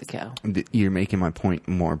throw it at the cow. You're making my point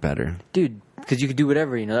more better. Dude, because you could do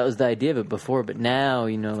whatever, that was the idea of it before, but now,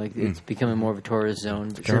 like, it's becoming more of a tourist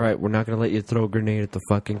zone. All right, we're not going to let you throw a grenade at the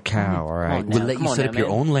fucking cow, all right? Come on, We'll let come you on set now, up your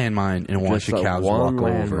man. own landmine and watch Just your cows walk over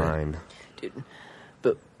it. landmine. Dude.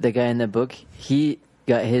 But the guy in the book, he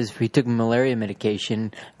took malaria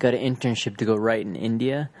medication, got an internship to go write in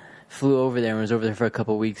India, flew over there and was over there for a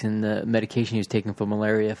couple of weeks, and the medication he was taking for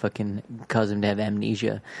malaria fucking caused him to have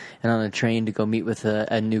amnesia. And on a train to go meet with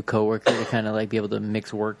a new coworker to kind of like be able to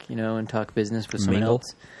mix work, and talk business with someone Mingle?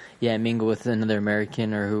 else. Yeah, mingle with another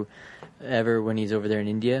American or whoever when he's over there in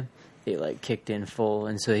India. It like kicked in full,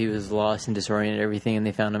 and so he was lost and disoriented everything, and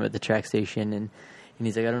they found him at the track station, and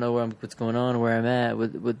he's like, I don't know what's going on, where I'm at,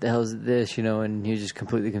 what the hell is this, and he was just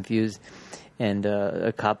completely confused. And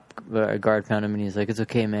a guard found him, and he's like, it's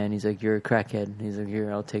okay, man. He's like, you're a crackhead. And he's like,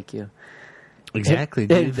 here, I'll take you. Exactly,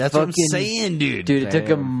 dude. That's what I'm saying, dude. Dude, it took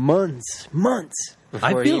him months before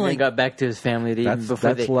he feel even like got back to his family.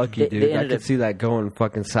 That's lucky, dude. I could see that going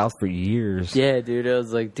fucking south for years. Yeah, dude. I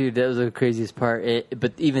was like, dude, that was the craziest part.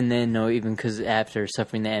 But even then, no, even because after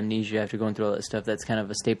suffering the amnesia, after going through all that stuff, that's kind of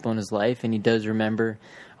a staple in his life. And he does remember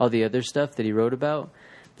all the other stuff that he wrote about.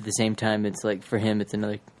 But at the same time, it's like, for him, it's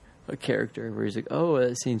another character where he's like, oh,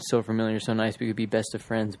 that seems so familiar, so nice. We could be best of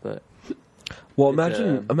friends, but... Well,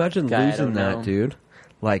 imagine guy I losing don't that, know. dude.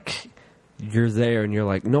 Like, you're there and you're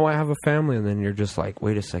like, no, I have a family. And then you're just like,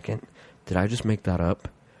 wait a second. Did I just make that up?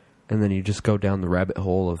 And then you just go down the rabbit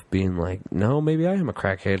hole of being like, no, maybe I am a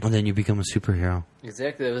crackhead. And then you become a superhero.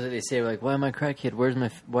 Exactly. That was what they say. Like, why am I a crackhead? Where's my...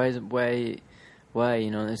 Why?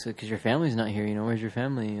 And it's like, because your family's not here. Where's your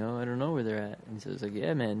family? I don't know where they're at. And so it's like,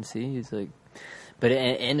 yeah, man, see? He's like... But it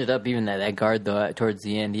ended up, even that guard, though, towards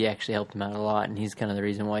the end, he actually helped him out a lot, and he's kind of the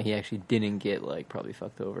reason why he actually didn't get, like, probably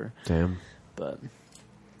fucked over. Damn. But,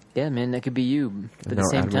 yeah, man, that could be you. But at the No,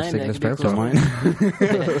 same Adam was time, taking that his could be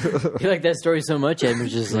pants close. You like that story so much, Adam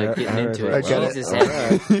was just, like, getting into it. Jesus,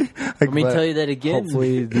 Adam. Let me tell you that again.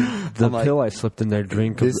 Hopefully the pill I slipped in their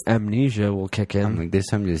drink of amnesia will kick in. I'm like, this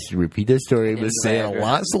time just repeat the story, but say it a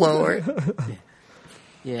lot slower.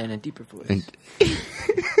 Yeah, in a deeper voice. And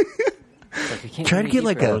Like, I can't try go to any get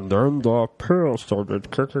like deeper. a... And then the pill started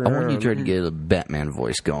kicking I want you in. to try to get a Batman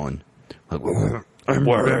voice going. Like, I'm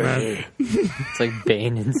Batman. It's like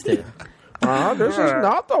Bane instead. This is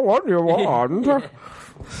not the one you want.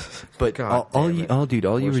 but God all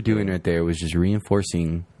you were doing right there was just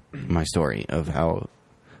reinforcing my story of how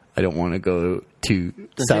I don't want to go to Don't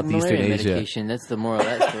take Southeastern malaria Asia. medication. That's the moral of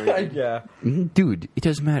that story. Dude. Yeah. Dude, it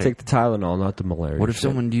doesn't matter. Take the Tylenol, not the malaria. What if shit.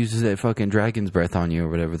 someone uses that fucking dragon's breath on you or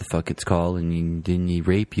whatever the fuck it's called and then he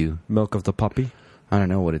rape you? Milk of the puppy? I don't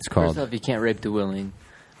know what it's First called. off, you can't rape the willing.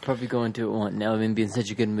 Probably go into it one now. I've been in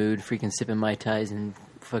such a good mood, freaking sipping Mai Tais and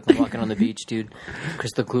fucking walking on the beach, dude.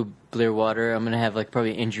 Crystal clear water. I'm gonna have like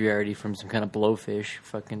probably injury already from some kind of blowfish.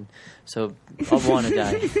 Fucking, so I'll want to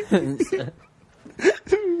die.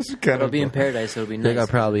 But I'll be in paradise, so it'll be I nice. think I'll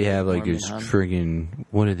probably have like Warm this and hot. friggin'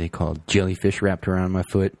 what are they called? Jellyfish wrapped around my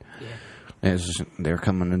foot. Yeah. As they're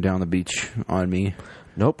coming down the beach on me.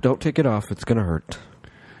 Nope, don't take it off. It's going to hurt.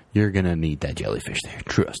 You're gonna need that jellyfish there.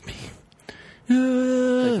 Trust me.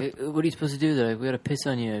 Like, what are you supposed to do? They're like, we gotta piss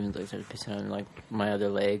on you. And like, started pissing on like my other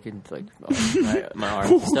leg and like my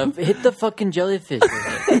arms and stuff. Hit the fucking jellyfish.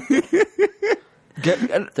 Get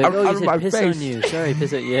They're like, oh, you said piss on you. Sorry,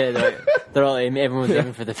 piss on you. Yeah, they're all aiming. Everyone's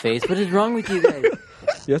aiming for the face. What is wrong with you guys?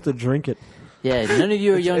 You have to drink it. Yeah, none of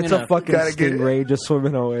you are young It's enough. a fucking Gotta get it. stingray just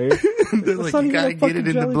swimming away. They're like, not you even gotta a get it fucking in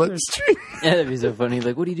the jellyfish. bloodstream. Yeah, that'd be so funny.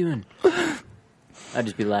 Like, what are you doing? I'd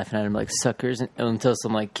just be laughing at him like suckers until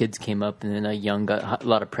some like kids came up and then a young got a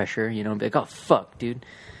lot of pressure, and be like, oh fuck, dude.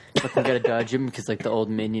 fucking gotta dodge him because, like, the old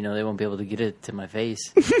men, you know, they won't be able to get it to my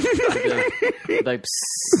face. I'd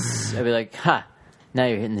be like, ha! Now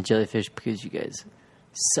you're hitting the jellyfish because you guys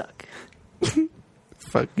suck.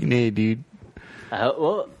 Fucking A, dude.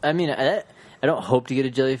 Well, I mean, I don't hope to get a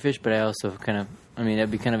jellyfish, but I also kind of, I mean,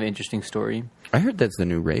 that'd be kind of an interesting story. I heard that's the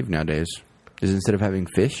new rave nowadays. Is instead of having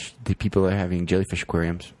fish, the people are having jellyfish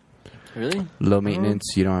aquariums. Really? Low maintenance.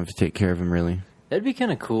 You don't have to take care of them really. That'd be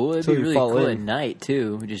kind of cool. It'd So be you really fall cool in. at night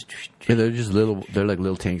too. Just Yeah, they're just little. They're like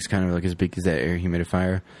little tanks, kind of like as big as that air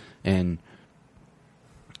humidifier, and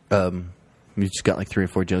you just got like 3 or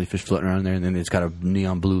 4 jellyfish floating around there, and then it's got a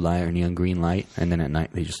neon blue light or neon green light, and then at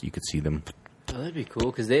night you could see them. oh, that'd be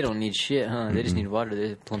cool because they don't need shit, huh? They just need water.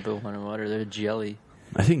 They plump it with water. They're jelly.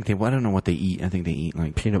 I think I don't know what they eat. I think they eat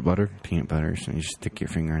like Peanut butter. peanut butter. So you just stick your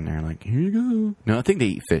finger in there, like here you go. No, I think they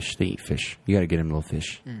eat fish. They eat fish. You got to get them little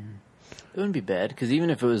fish. It wouldn't be bad because even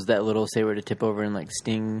if it was that little, say, were to tip over and like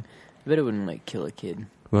sting, I bet it wouldn't like kill a kid.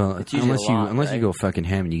 Well, It's usually unless a lot, you right? go fucking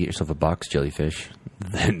ham and you get yourself a box jellyfish,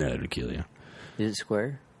 then that would kill you. Is it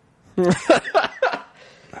square? Is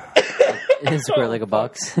it square like a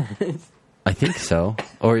box? I think so,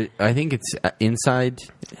 or I think it's inside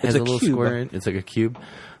has It's a a little cube. square. It's like a cube,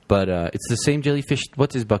 but it's the same jellyfish.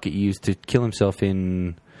 What's his bucket used to kill himself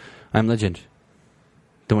in I'm Legend?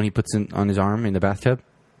 The one he puts on his arm in the bathtub.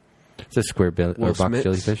 It's a square or Will box Smith's?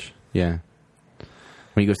 jellyfish. Yeah,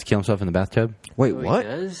 when he goes to kill himself in the bathtub. Wait, Oh, he what?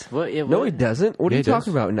 does? What? Yeah, No, what? he doesn't. What Yeah, are you he does.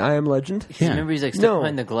 talking about? In I Am Legend? Because Yeah. remember he's like stuck No.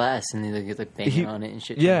 behind the glass and he like banging He- on it and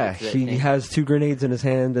shit. Yeah, That he thing. has 2 grenades in his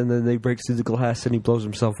hand, and then they break through the glass, and he blows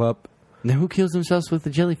himself up. Now, who kills themselves with the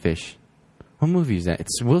jellyfish? What movie is that?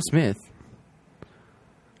 It's Will Smith.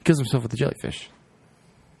 He kills himself with the jellyfish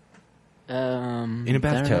in in a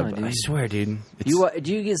bathtub. Know, I swear, dude. It's,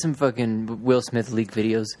 do you get some fucking Will Smith leak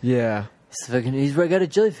videos? Yeah. He's got a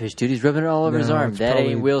jellyfish, dude. He's rubbing it all over his No, arm. it's That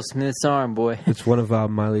probably- ain't Will Smith's arm, boy. It's one of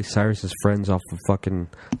Miley Cyrus's friends off of fucking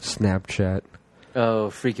Snapchat. Oh,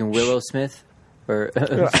 freaking Willow Smith, or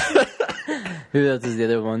who else is the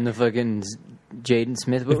other one? The fucking Jaden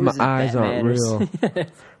Smith. What If my was it? eyes aren't Batman or real,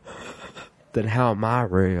 then how am I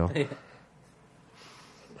real?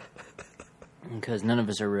 Because none of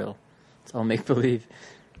us are real. It's all make believe.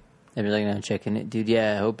 I'd be like, now checking it, dude.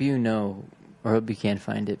 Yeah, I hope you know, or hope you can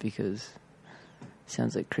find it because it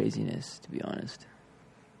sounds like craziness. To be honest.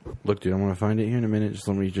 Look, dude, I'm gonna find it here in a minute. Just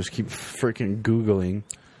let me just keep freaking googling.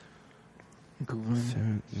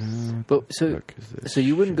 But so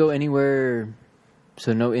you wouldn't go anywhere.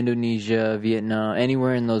 So no Indonesia, Vietnam,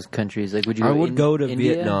 anywhere in those countries. Like, would you? I would go to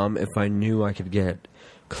India? Vietnam if I knew I could get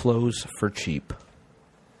clothes for cheap.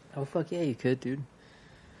 Oh fuck yeah, you could, dude.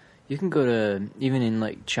 You can go to even in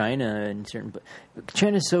like China and certain.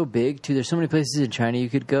 China's so big too. There's so many places in China you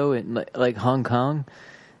could go. And like Hong Kong,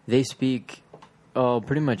 they speak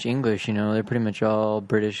pretty much English. You know, they're pretty much all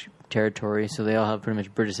British territory, so they all have pretty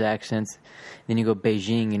much British accents. Then you go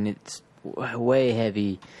Beijing, and it's way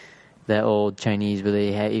heavy. That old Chinese, where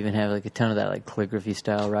they even have like a ton of that like calligraphy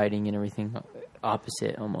style writing and everything,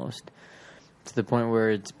 opposite almost to the point where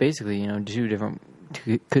it's basically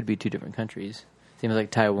could be two different countries. Same as like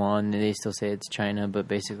Taiwan, they still say it's China, but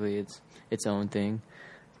basically it's its own thing.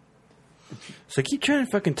 So I keep trying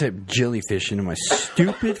to fucking type jellyfish into my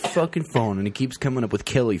stupid fucking phone, and it keeps coming up with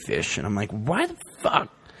Kellyfish, and I'm like, why the fuck?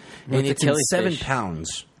 What's And a it's in Kellyfish? 7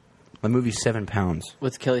 pounds. The movie's 7 pounds.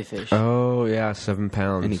 What's Kellyfish? Oh yeah, 7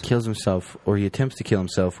 pounds. And he kills himself, or he attempts to kill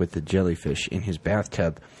himself with the jellyfish in his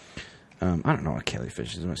bathtub. I don't know what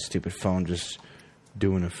Kellyfish is. My stupid phone just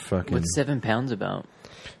doing a fucking... What's 7 pounds about?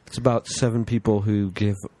 It's about 7 people who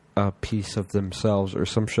give a piece of themselves or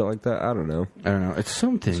some shit like that. I don't know. I don't know. It's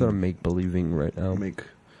something. Sort of make believing right now. I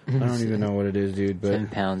don't even know what it is, dude. But 7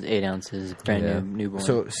 pounds, 8 ounces, brand Yeah. new newborn.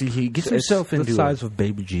 so see, he gets It's himself the into size of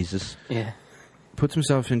baby Jesus. yeah. puts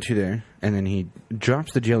himself into there, and then he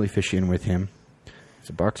drops the jellyfish in with him. It's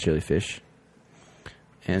a box jellyfish,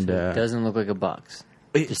 and It doesn't look like a box.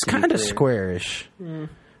 it's just to be kind of clear. squarish.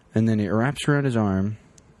 And then it wraps around his arm,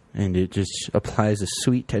 and it just applies a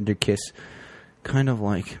sweet, tender kiss, kind of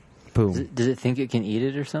like boom. Does it think it can eat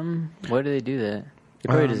it or something? Why do they do that? It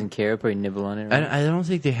probably doesn't care. It'll probably nibble on it. Right? I don't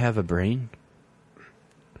think they have a brain.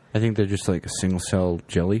 I think they're just like a single cell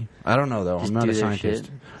jelly. I don't know though. Just I'm not do a their scientist.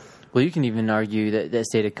 shit. Well, you can even argue that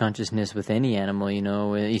state of consciousness with any animal. You know,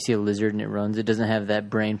 when you see a lizard and it runs, it doesn't have that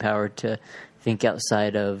brain power to think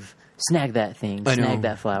outside of snag that thing, I know. snag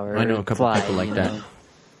that flower. I know a couple fly, people like you that. know.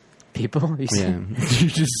 People, you see? Yeah, you're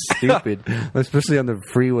just stupid. Especially on the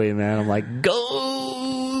freeway, man. I'm like,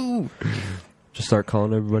 go. Just start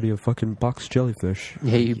calling everybody a fucking box jellyfish.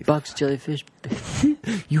 Yeah, you box jellyfish.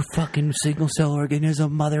 You fucking single cell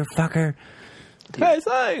organism, motherfucker. Hey,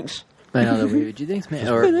 thanks. I know they'll wave at you. Thanks, man.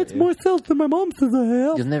 Or more cells than my mom says I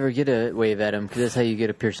have. you'll never get a wave at them because that's how you get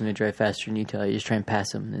a person to drive faster in Utah. You just try and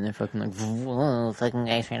pass them, and they're fucking like, "Whoa, fucking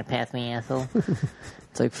guy's trying to pass me, asshole."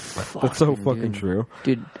 It's like, That's so fucking true.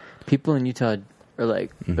 dude. People in Utah are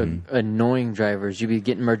like annoying drivers. You be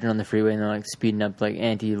getting merging on the freeway, and they're like speeding up, like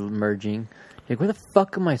anti-merging. Like, where the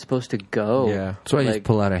fuck am I supposed to go? Yeah. So I just Like-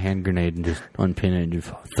 pull out a hand grenade and just unpin it and just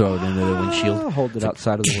throw it into the windshield. Hold it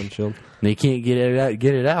outside of the windshield. They can't get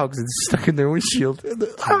it out because it's stuck in their windshield.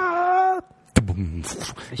 Looks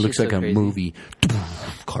like so a crazy. movie.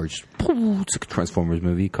 Cars. It's like a Transformers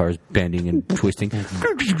movie. Cars bending and twisting.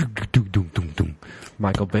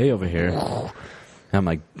 Michael Bay over here. I'm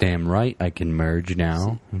like, damn right, I can merge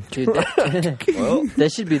now. Dude, that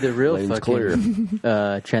should be the real Lane's fucking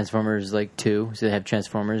Transformers like 2. So they have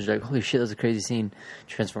Transformers. You're like, holy shit, that was a crazy scene.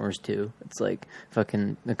 Transformers 2. It's like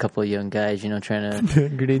fucking a couple of young guys, you know, trying to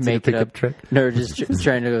Grenades in a make it pickup up. truck. No, just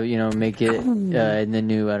trying to, you know, make it in the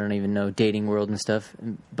new, I don't even know, dating world and stuff.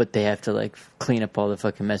 But they have to like clean up all the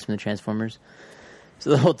fucking mess from the Transformers. So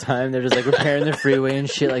the whole time they're just like repairing the freeway and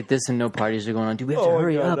shit like this, and no parties are going on. Dude, we have to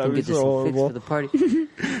hurry up and get this fixed for the party.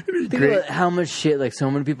 Think about how much shit, like so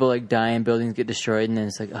many people like die and buildings get destroyed, and then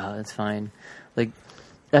it's like, oh, that's fine. Like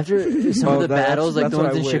after some of the battles, like that's the what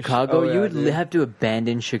ones I in wish. Chicago, Oh, yeah, you would dude. have to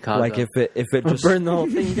abandon Chicago. Like if it or just burn the whole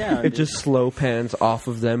thing down. it dude. just slow pans off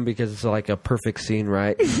of them because it's like a perfect scene,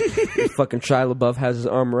 right? Fucking Shia LaBeouf has his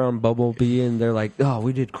arm around Bumblebee, and they're like, "Oh,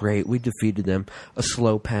 we did great. We defeated them." A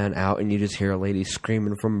slow pan out, and you just hear a lady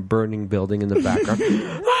screaming from a burning building in the background.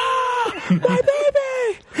 Ah, my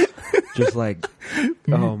baby! Just like,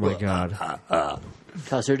 oh my god.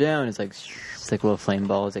 toss her down. It's like a little flame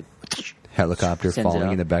ball. It's like Helicopter Sends it falling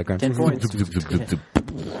out. in the background. 10 points.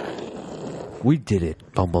 We did it,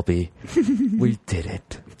 Bumblebee. We did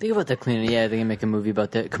it. Think about that cleaning. Yeah, they can make a movie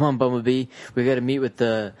about that. Come on, Bumblebee. We got to meet with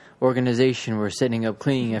the organization. We're setting up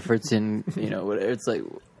cleaning efforts and, you know, whatever. It's like,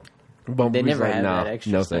 they Bumblebee's never like, have nah, that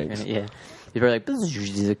extra no stuff thanks. in it. Yeah. They're like,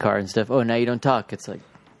 use the car and stuff. Oh, now you don't talk. It's like,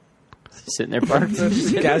 sitting there parked.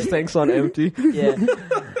 Gas tanks on empty. Yeah.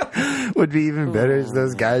 Would be even better is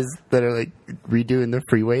those guys that are like redoing the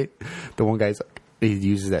freeway. The one guy's like, he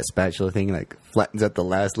uses that spatula thing and like flattens out the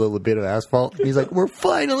last little bit of asphalt. And he's like, "We're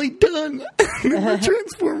finally done." The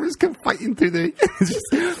Transformers come fighting through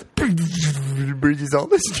the bridge is all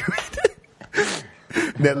destroyed.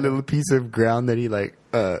 That little piece of ground that he like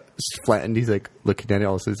flattened, he's like looking at it.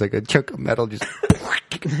 Also, it's like a chunk of metal just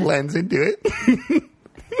lands into it.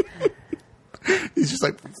 He's just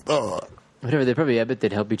like, "Oh." Whatever. They probably, I bet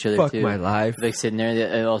they'd help each other Fuck too. my life. Like sitting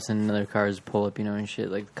there, all of a sudden another cars pull up, you know, and shit.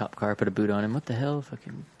 Like the cop car, put a boot on him. What the hell?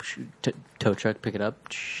 Fucking tow truck, pick it up,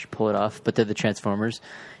 pull it off. But they're the Transformers,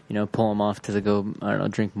 you know, pull them off to the go. I don't know,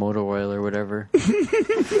 drink motor oil or whatever.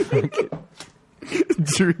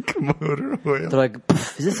 Drink motor oil. They're like,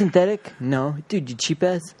 "Is this synthetic? No, dude, you cheap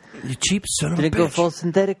ass. You cheap son of Did a it go bitch. full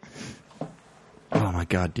synthetic?" Oh my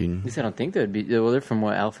god, At dude. least I don't think they would be. Well, they're from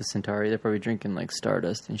what, Alpha Centauri. They're probably drinking like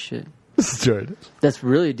Stardust and shit. Stardust. That's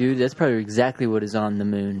really, dude. That's probably exactly what is on the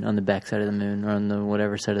moon, on the back side of the moon, or on the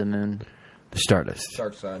whatever side of the moon. The Stardust.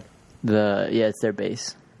 Dark side. It's their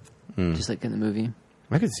base, Mm. just like in the movie.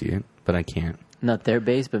 I could see it, but I can't Not their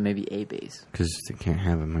base, but maybe a base. because they can't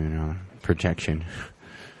have a moon on protection.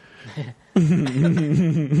 It's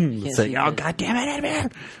It's like, oh god damn it,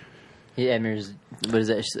 Edmure! Yeah, Edmure's. What is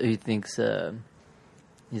that? He thinks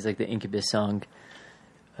he's like the Incubus song.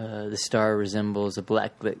 The star resembles a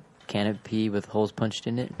black lit canopy with holes punched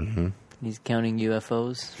in it. Mm-hmm. He's counting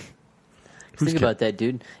UFOs. Think about that,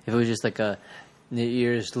 dude. If it was just like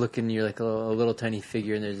you're just looking, you're like a little tiny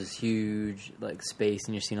figure, and there's this huge like space,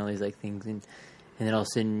 and you're seeing all these like things, and then all of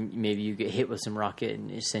a sudden maybe you get hit with some rocket,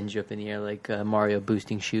 and it sends you up in the air like Mario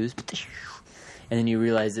boosting shoes, and then you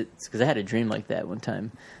realize it's because I had a dream like that one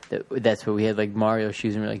time. That's what we had, like Mario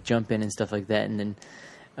shoes, and we're like jumping and stuff like that, and then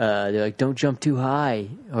they're like, "Don't jump too high,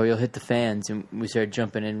 or you'll hit the fans." And we started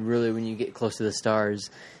jumping, and really, when you get close to the stars,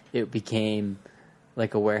 it became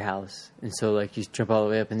like a warehouse, and so like you jump all the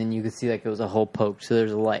way up, and then you could see like it was a hole poked, so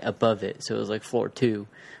there's a light above it, so it was like floor 2,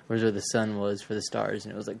 whereas where the sun was for the stars,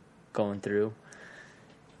 and it was like going through.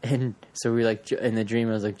 And so we like in the dream,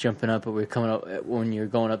 I was like jumping up, but we were coming up when you're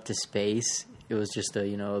going up to space. It was just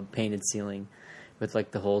a painted ceiling with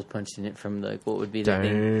like the holes punched in it from like what would be the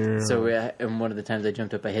thing. So and one of the times I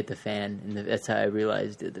jumped up, I hit the fan, and that's how I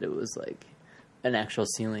realized that it was like an actual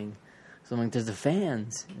ceiling. So I'm like, "There's the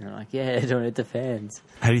fans," and I'm like, "Yeah, don't hit the fans."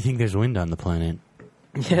 How do you think there's wind on the planet?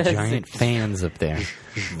 Yeah, Giant fans up there.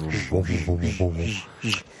 and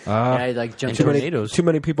I like jumped Too over.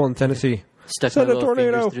 many people in Tennessee. Stuck Send my a little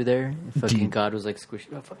tornado. fingers through there. And fucking God was like, squish.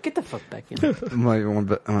 Oh, fuck, get the fuck back in. My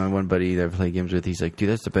one buddy that I play games with, he's like, dude,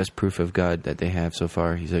 that's the best proof of God that they have so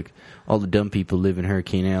far. He's like, all the dumb people live in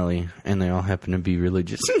Hurricane Alley, and they all happen to be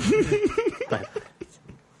religious.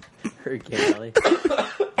 Hurricane Alley.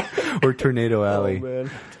 Or Tornado Alley. man.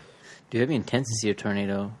 Dude, it'd be intense to see a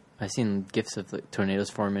tornado. I've seen gifs of like, tornadoes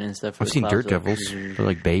forming and stuff. I've seen dirt devils. They're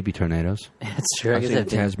like baby tornadoes. That's true. I I've guess seen I've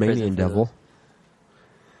been Tasmanian present for devil. those.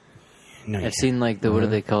 No, I've seen like the what do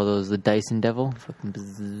they call those? The Dyson Devil. Fucking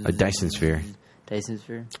bzzz. a Dyson sphere. Dyson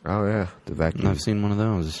sphere. Oh yeah, the vacuum. I've seen one of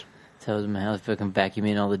those. So I was in my house, fucking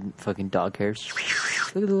vacuuming all the fucking dog hairs.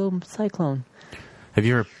 Look at the little cyclone. Have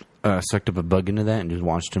you ever sucked up a bug into that and just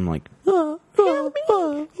watched them like, and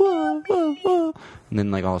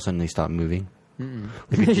then like all of a sudden they stop moving?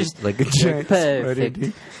 Just like a giant spider, perfect.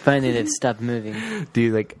 dude. Finally, they've stopped moving.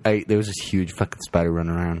 Dude, like there was this huge fucking spider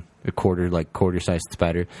running around, a quarter sized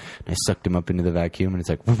spider, and I sucked him up into the vacuum, and it's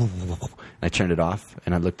like, and I turned it off,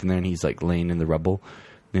 and I looked in there, and he's like laying in the rubble.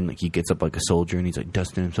 Then like he gets up like a soldier, and he's like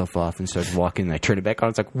dusting himself off, and starts walking. And I turn it back on.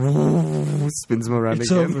 It's like spins him around It's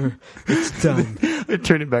again. over. It's done. I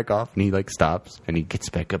turn it back off, and he like stops, and he gets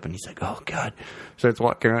back up, and he's like, "Oh God!" Starts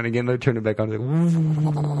walking around again. I turn it back on.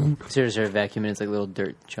 Like, Seriously, started vacuuming. It's like little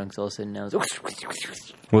dirt chunks all of a sudden now. It's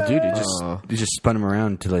well, dude, it just spun him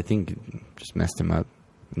around until I think it just messed him up,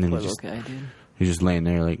 and then Poor he little just guy, dude. he was just laying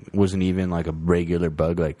there, like wasn't even like a regular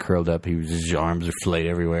bug, like curled up. His arms are flayed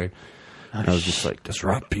everywhere. And I was just like, "That's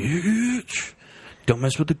right, bitch! Don't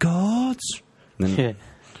mess with the gods." And then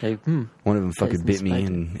Like, one of them fucking Tyson bit me, spider.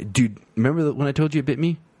 and dude, remember when I told you it bit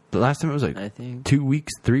me? The last time it was like I think.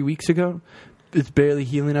 3 weeks ago. It's barely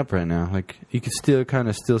healing up right now. Like you can still kind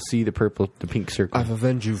of see the pink circle. I've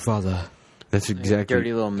avenged you, Father. That's exactly,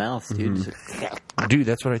 Dirty little mouth, dude. Just like, dude.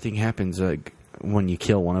 That's what I think happens. Like when you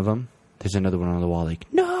kill one of them, there's another one on the wall. Like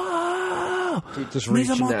no, Just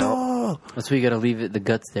reaching out. that's why you gotta leave it the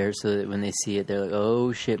guts there so that when they see it, they're like,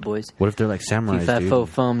 "Oh shit, boys!" What if they're like samurais, Fat dude?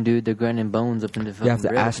 faux foam, dude. They're grinding bones up into. You have to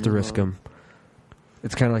bread. asterisk them.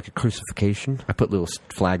 It's kind of like a crucifixion, I put little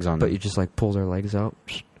flags on but them. you just like pull their legs out.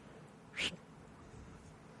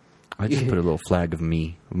 I just put a little flag of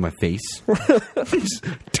me with my face, Just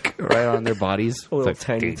right on their bodies. A little It's like,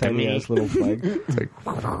 tiny, "Dude, tiny me." ass little flag. It's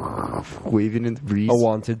like waving in the breeze. A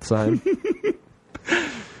wanted sign.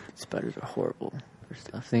 Spiders are horrible for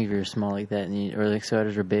stuff. Think if you're small like that, and or like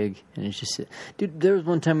spiders are big, and it's just, dude. There was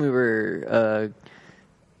one time we were,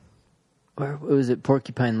 where was it?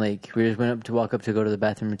 Porcupine Lake. We just went up to walk up to go to the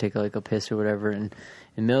bathroom and take like a piss or whatever. And in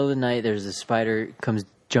the middle of the night, there's a spider comes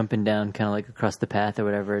jumping down, kind of like across the path or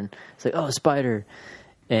whatever. And it's like, oh, a spider.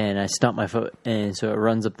 And I stomp my foot, and so it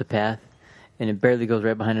runs up the path. And it barely goes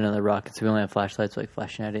right behind another rock. So we only have flashlights like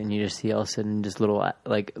flashing at it, and you just see all of a sudden just little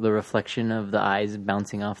like the reflection of the eyes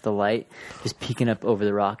bouncing off the light, just peeking up over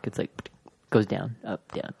the rock. It's like goes down, up,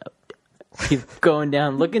 down, up, down. Keep going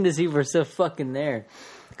down, looking to see if we're still fucking there.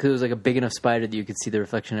 Because it was like a big enough spider that you could see the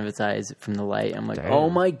reflection of its eyes from the light. I'm like, Damn. oh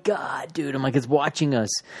my god, dude! I'm like, it's watching us.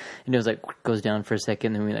 And it was like goes down for a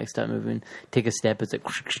second, then we like stop moving, take a step. It's like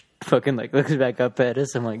fucking like looks back up at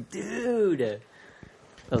us. I'm like, dude.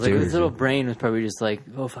 I was like, his little brain was probably just like,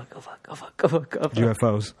 oh fuck, oh fuck, oh fuck, oh fuck, oh fuck.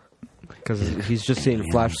 UFOs. Because he's just seeing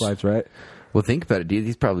flashlights, right? Well, think about it, dude.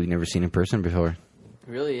 He's probably never seen in person before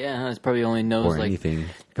Really? Yeah, huh? It's probably only knows or like anything.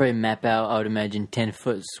 probably map out. I would imagine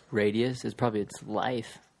 10-foot radius is probably its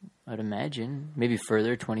life. I'd imagine maybe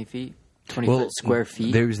further, 20 feet, 20-foot square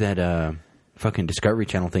feet. There's that fucking Discovery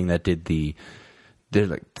Channel thing that did they're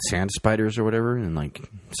like sand spiders or whatever, and like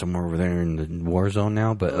somewhere over there in the war zone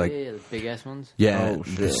now. But Oh, like, yeah, the big ass ones. yeah, Oh,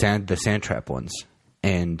 the shit. sand trap ones.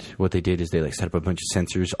 And what they did is they like set up a bunch of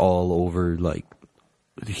sensors all over like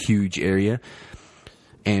the huge area.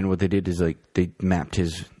 And what they did is like they mapped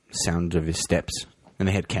his sound of his steps, and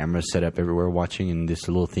they had cameras set up everywhere watching. And this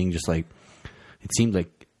little thing, just like it seemed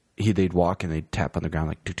like they'd walk and they'd tap on the ground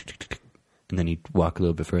like, tuk, tuk, tuk, tuk, and then he'd walk a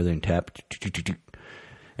little bit further and tap. Tuk, tuk, tuk, tuk.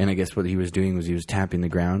 And I guess what he was doing was he was tapping the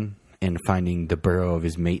ground and finding the burrow of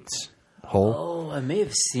his mate's hole. Oh, I may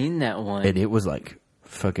have seen that one. And it was like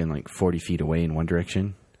fucking like 40 feet away in one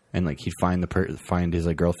direction. And like he'd find find his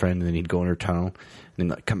like girlfriend, and then he'd go in her tunnel, and then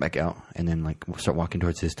like come back out, and then like start walking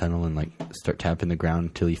towards his tunnel and like start tapping the ground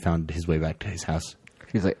until he found his way back to his house.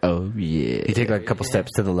 He's like, oh yeah. He'd take like a couple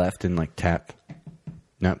steps to the left and like tap.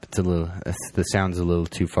 Nope, it's a little. The sound's a little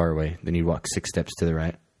too far away. Then he'd walk 6 steps to the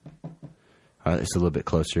right. It's a little bit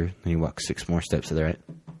closer. Then he walked 6 more steps to the right.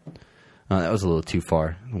 That was a little too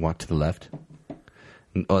far. Walk to the left.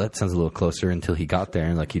 Oh, that sounds a little closer until he got there,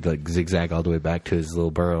 and like he'd like zigzag all the way back to his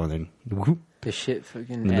little burrow, and then whoop. The shit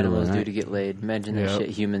fucking the middle of animals the do night. to get laid. Imagine that Yep. shit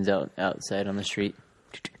humans outside on the street.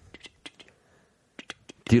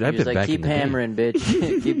 Dude, I He was bet like, back keep in the day. hammering,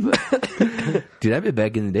 bitch. Keep. Dude, I bet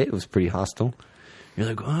back in the day it was pretty hostile. You're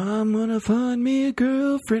like, I'm gonna find me a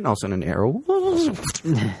girlfriend. All of a sudden, an arrow.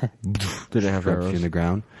 Didn't have Drops you in arrows. the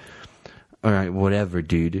ground. All right, whatever,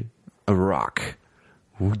 dude. A rock.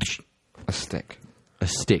 A stick. A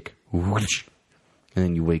stick. And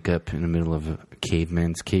then you wake up in the middle of a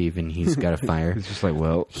caveman's cave and he's got a fire It's just like,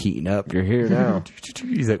 well, heating up. you're here now.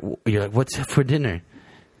 He's like, you're like, what's for dinner?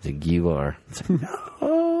 He's like, you are. It's like,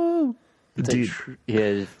 no. It's Dude. like,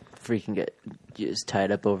 yeah, freaking get just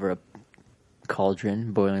tied up over a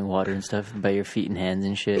cauldron, boiling water and stuff by your feet and hands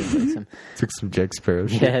and shit. Like some, Took some Jack Sparrow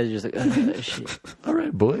shit. yeah, just like shit, All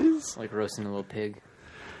right, boys. like roasting a little pig.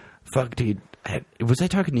 Fuck, dude. Was I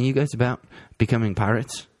talking to you guys about becoming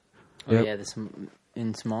pirates? Oh Yep. yeah, this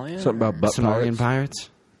in Somalia. Something about butt Somalian pirates?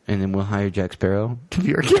 And then we'll hire Jack Sparrow to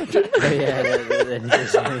be our captain. Oh, yeah,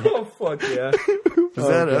 that Oh, fuck yeah. Was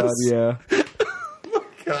that us? Yeah.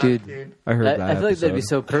 dude. I heard I that. feel like that'd be episode.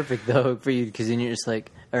 so perfect though for you because then you're just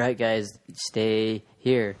like, all right, guys, stay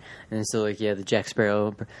here, and then so like yeah, the Jack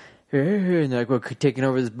Sparrow, and they're like, we're taking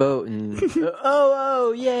over this boat, and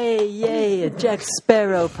oh, yay, a Jack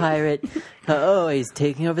Sparrow pirate. Oh, he's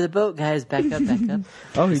taking over the boat, guys. Back up.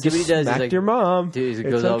 Oh, he See just what he does, he's smacked like- your mom. Dude, he It's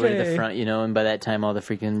goes all the way to okay. the front, you know, and by that time, all the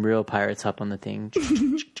freaking real pirates hop on the thing.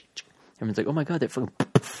 Everyone's like, oh my god, that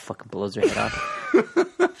fucking blows their head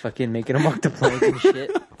off. Fucking making them walk the plank and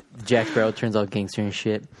shit. Jack Sparrow turns all gangster and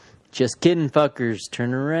shit. Just kidding, fuckers.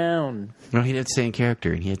 Turn around. No, he'd have to stay in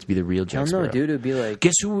character and he had to be the real I Jack don't Sparrow. know, dude. It would be like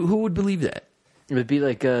Guess who would believe that? it would be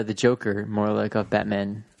like the Joker, more like off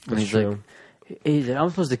Batman. When That's he's true. like, he's like, I'm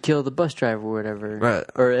supposed to kill the bus driver or whatever. Right.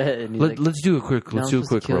 Or and he's like, Let's do a quick "No, I'm supposed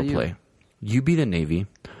to kill role you." play. You be the Navy.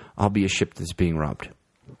 I'll be a ship that's being robbed.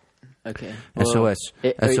 okay. SOS.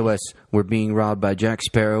 Well, SOS. We're being robbed by Jack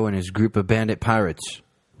Sparrow and his group of bandit pirates.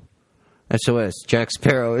 SOS. Jack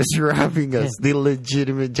Sparrow is robbing us. The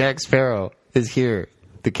legitimate Jack Sparrow is here.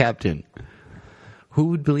 The captain. Who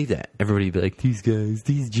would believe that? Everybody would be like, these guys,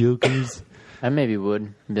 these jokers. I maybe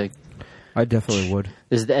would be like, I definitely would.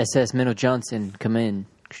 this is the SS Minnow Johnson. Come in.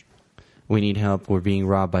 We need help. We're being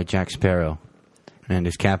robbed by Jack Sparrow. And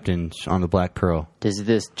his captain's on the Black Pearl. Does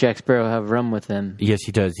this Jack Sparrow have rum with him? Yes,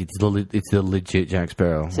 he does. It's the legit Jack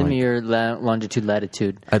Sparrow. Send me your longitude,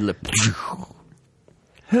 latitude. I'd li-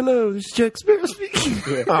 Hello, this is Jack Sparrow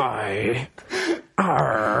speaking. Hi.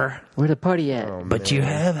 Arr. Where the party at? But you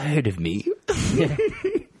have heard of me.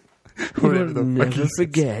 Whatever the never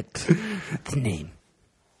forget. The name.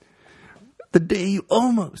 The day you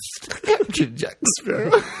almost captured Jack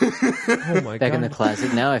Sparrow. Oh my Back god. in the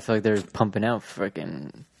classic. Now I feel like they're pumping out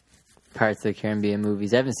freaking Pirates of the Caribbean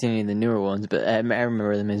movies. I haven't seen any of the newer ones, but I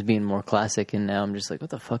remember them as being more classic. And now I'm just like, what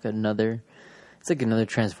the fuck? Another? It's like another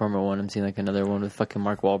Transformer one. I'm seeing like another one with fucking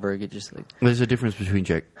Mark Wahlberg. It just like, There's a difference between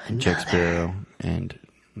Jack Sparrow and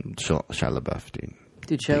Shia LaBeouf, dude.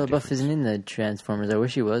 dude, Shia LaBeouf isn't in the Transformers. I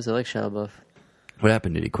wish he was. I like Shia LaBeouf. What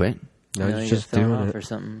happened? Did he quit? No, You know, he's he just got thrown doing off it. or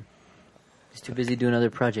something. He's too busy doing other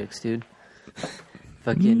projects, dude.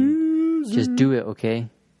 Fucking just do it, okay?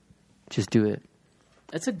 Just do it.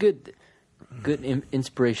 That's a good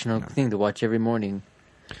inspirational thing to watch every morning.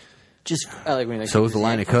 Just I like when you like. So is the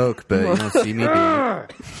line of coke, but you don't see me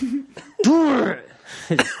doing it.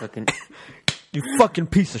 Just fucking. You fucking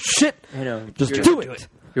piece of shit. I know. Just you're, do it.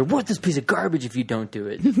 You're worth this piece of garbage if you don't do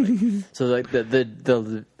it. Just like- so like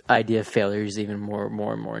the idea of failure is even more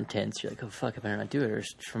and more intense. You're like, oh fuck, I better not do it, or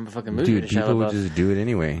it's from a fucking movie. Dude, to Shia people would LaBeouf. just do it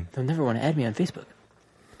anyway. They'll never want to add me on Facebook.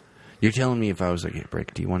 You're telling me if I was like, hey,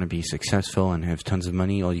 Brick, do you want to be successful and have tons of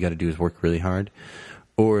money? All you got to do is work really hard?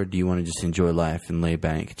 Or do you want to just enjoy life and lay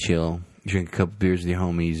back, chill, drink a couple beers with your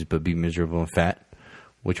homies, but be miserable and fat?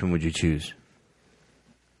 Which one would you choose?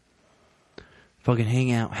 Fucking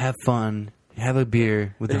hang out, have fun, have a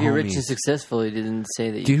beer with But the if you're homies. rich and successful, he didn't say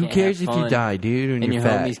that. You Dude, who can't cares have if you fun. die, dude, and And you're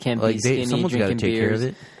your fat? homies can't be skinny, someone's got to drinking take care of beers.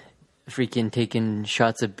 it. Freaking taking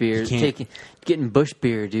shots of beer, You can't- getting bush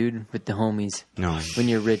beer, dude, with the homies. No. When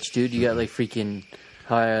you're rich, dude, you got like freaking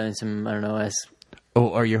high on some, I don't know,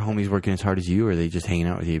 Oh, are your homies working as hard as you, or are they just hanging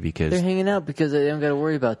out with you because... they're hanging out because they don't got to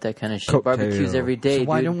worry about that kind of shit. Cocktail. Barbecues every day. So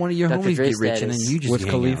why dude. don't one of your Dr. homies Dre get rich and then status. you just With hang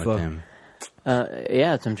out Khalifa. with them?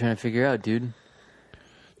 Yeah, that's what I'm trying to figure out, dude.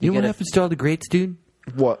 You know what gotta- happens to all the greats, dude?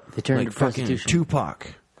 What? They turn Like into fucking prostitution.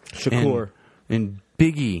 Tupac. Shakur. And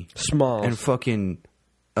Biggie. Smalls. And fucking...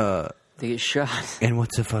 They get shot. And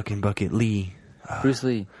what's the fucking bucket? Lee. Bruce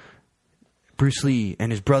Lee, Bruce Lee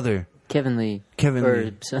and his brother. Kevin Lee, Kevin or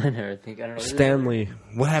Lee. son, or I think I don't know. Stanley.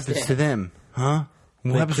 What happens to them? Huh?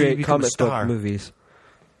 What They happens when you create become a comic book star? movies.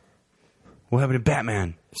 What happened to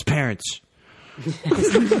Batman? His parents.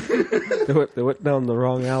 They went down the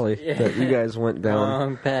wrong alley that you guys went down.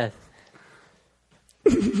 Wrong path.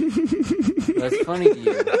 That's funny to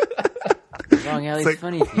you. Wrong alley's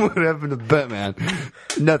funny to you. What happened to Batman?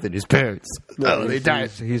 Nothing. His parents. Oh, they died.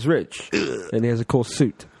 He's rich, and he has a cool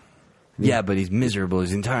suit. Yeah, but he's miserable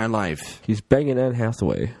his entire life. He's banging Anne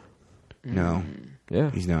Hathaway. No,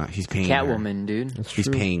 Yeah, he's not. He's paying her. Catwoman, dude. that's He's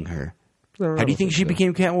true. paying her. I don't How do you know think about she that.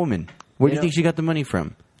 became Catwoman? Where do You you think she got the money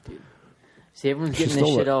from? See, everyone's She getting this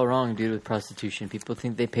stole shit it. all wrong, dude, with prostitution. People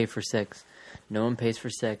think they pay for sex. No one pays for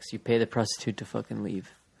sex. You pay the prostitute to fucking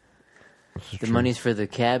leave. This is The true. money's for the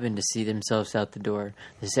cabin to see themselves out the door.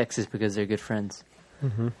 The sex is because they're good friends.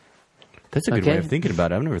 That's a good Okay. way of thinking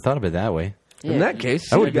about it. I've never thought of it that way. In Yeah, that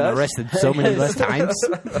case, I would have been guys- arrested so many less times.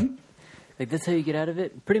 like that's how you get out of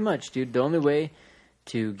it. Pretty much, dude. The only way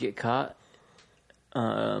to get caught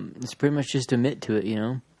is pretty much just admit to it. You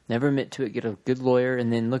know, never admit to it. Get a good lawyer,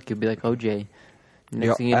 and then look, you'll be like OJ. Next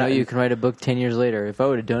Yeah, thing you know, and- you can write a book 10 years later. If I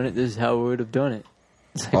would have done it, this is how I would have done it.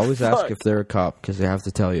 It's like, Always ask fuck. if they're a cop because they have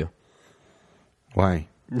to tell you. Why?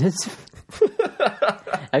 That's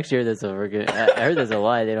actually, I heard that's I heard that's a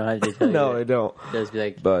lie. They don't have to tell you. No, that. I don't. Just be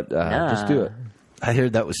like, But just do it. I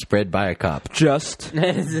heard that was spread by a cop. Just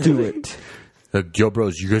do it. Like, Joe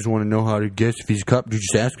Bros, you guys want to know how to guess if he's a cop? You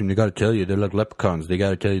just ask him. They got to tell you. They're like leprechauns. They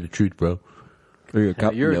got to tell you the truth, bro. Are you a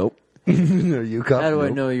cop? you're- Nope. Are you a cop? How do I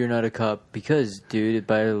Nope. know you're not a cop? Because, dude,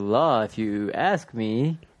 by law, if you ask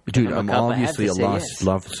me, Dude, I'm a I'm cop, I have obviously to a say lost, yes.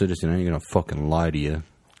 lawful citizen. I ain't gonna fucking lie to you.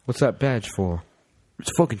 What's that badge for? It's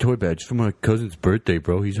a fucking toy badge. It's for my cousin's birthday,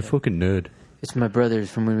 bro. He's a fucking nerd. it's my brother's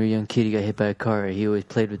from when we were a young kid. He got hit by a car. He always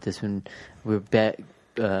played with this when we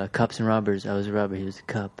were cops and robbers. I was a robber. He was a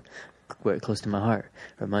cop. Very close to my heart.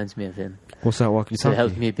 Reminds me of him. What's that walkie So it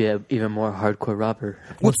helps talkie? me be an even more hardcore robber.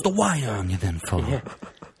 What's the Y on you then, for? Yeah.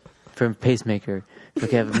 From pacemaker.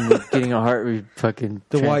 Like having getting a heart fucking.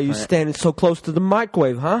 Then why are you transplant. standing so close to the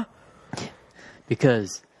microwave, huh?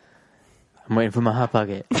 Because I'm waiting for my hot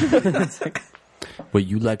pocket. Wait,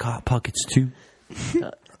 you like Hot Pockets too?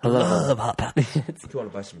 I love Hot Pockets. Do you want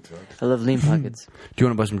to buy some drugs? I love lean pockets. Do you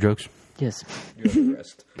want to buy some drugs? Yes, You're under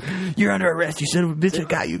arrest. You're under arrest, you son of a bitch. I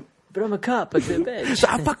got you. but I'm a cop. I said bitch. So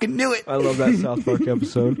I fucking knew it. I love that South Park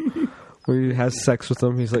episode where he has sex with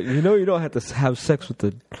them. He's like, you don't have to have sex with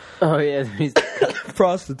the Oh yeah, he's-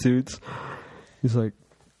 prostitutes. He's like,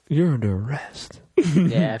 you're under arrest.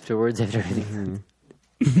 yeah. Afterwards, after everything.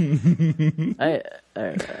 I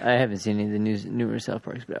haven't seen any of the newer South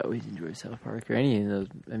Parks, but I always enjoy South Park or any of those.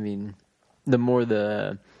 I mean, the more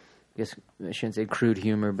I guess I shouldn't say crude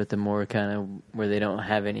humor, but the more kind of where they don't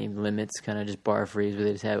have any limits, kind of just bar frees where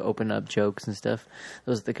they just have open up jokes and stuff.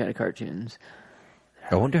 Those are the kind of cartoons.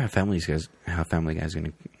 I wonder how Family Guy's going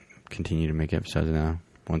to continue to make episodes now.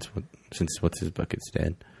 Since what's his bucket's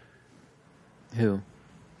dead. Who?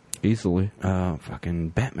 Easily. Fucking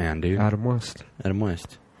Batman, dude. Adam West. Adam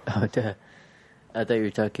West. Oh, duh. I thought you were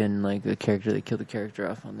talking like the character that killed the character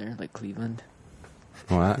off on there, like Cleveland.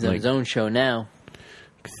 Well, He's on his own show now.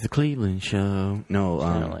 the Cleveland Show. No,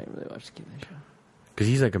 I don't like really watch the Cleveland show. because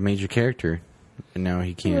he's like a major character, and now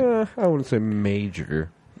he can't. I wouldn't say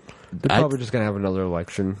major. They're probably just going to have another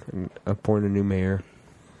election and appoint a new mayor.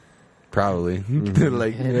 Probably.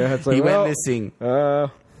 Like, Yeah, it's like, he well, went missing.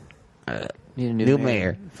 Need a New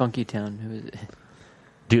mayor. Funky Town. Who is it?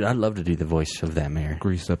 Dude, I'd love to do the voice of that mayor.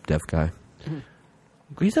 Greased up deaf guy.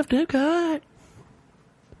 Grease up that guy.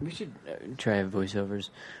 We should try voiceovers.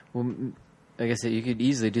 Well, like I said, you could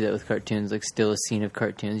easily do that with cartoons, like still a scene of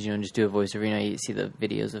cartoons. You know, just do a voiceover. You know, you see the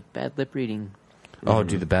videos of bad lip reading, Oh,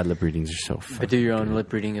 dude, the bad lip readings are so but do your own good.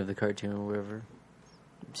 lip reading of the cartoon or whatever.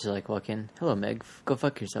 Just like walk in, hello Meg, go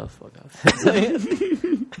fuck yourself, fuck off.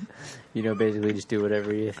 You know, basically just do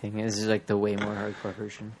whatever you think. This is like the way more hardcore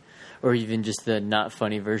version, or even just the not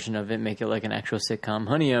funny version of it. Make it like an actual sitcom.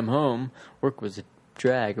 Honey, I'm home. Work was a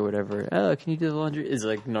drag or whatever. Oh, can you do the laundry? It's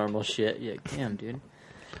like normal shit. Yeah, damn, dude.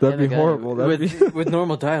 That'd Yeah, be my God, horrible. That'd be... with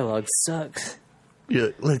normal dialogue sucks. Yeah,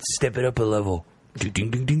 let's step it up a level. Ding,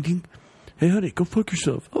 ding, ding, ding, ding. Hey, honey, go fuck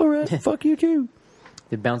yourself. All right, fuck you too.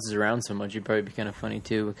 It bounces around so much, it'd probably be kind of funny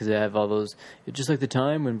too, because they have all those. It's just like the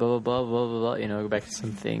time when blah blah blah blah blah blah. You know, go back to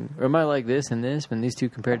something. Or am I like this and this when these two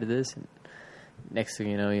compared to this? And next thing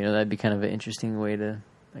you know, that'd be kind of an interesting way to,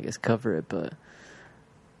 I guess, cover it. But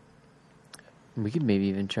we could maybe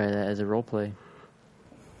even try that as a role play.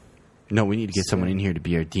 No, we need to get someone in here to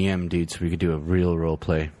be our DM, dude, so we could do a real role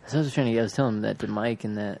play. So I was telling that to Mike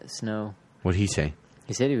and that Snow. What'd he say?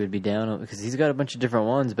 He said he would be down because he's got a bunch of different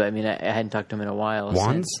wands, but I mean, I hadn't talked to him in a while.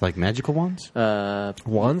 Wands? Like magical wands?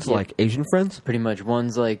 Wands yeah. like Asian friends? Pretty much.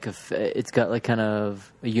 One's like, it's got like kind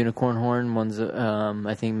of a unicorn horn. One's,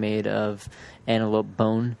 I think, made of antelope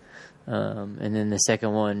bone. And then the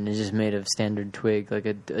second one is just made of standard twig, like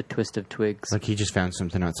a twist of twigs. Like he just found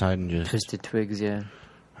something outside and just... Twisted twigs, yeah.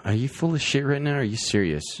 Are you full of shit right now? Or are you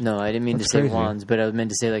serious? No, I didn't mean That's to say crazy. wands, but I meant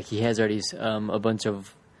to say like he has already a bunch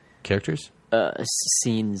of Characters?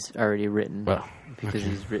 scenes already written. Well, because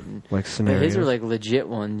he's written. Like But scenarios? his are like legit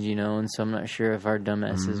ones, you know, and so I'm not sure if our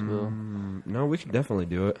dumbasses will. No, we can definitely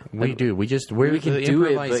do it. We do. We're We can the do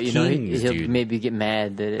it, improvised but you know, kings, he'll dude. maybe get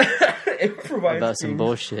mad that about some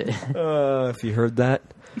bullshit. If you heard that,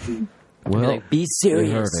 Be well, like, be we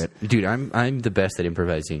serious. heard it. Dude, I'm the best at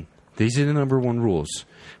improvising. These are the number one rules.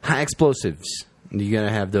 High explosives. You gotta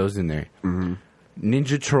have those in there. Mm-hmm.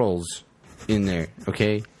 Ninja trolls in there,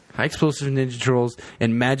 okay? High explosive ninja trolls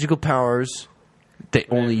and magical powers that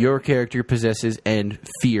only your character possesses and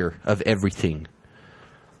fear of everything.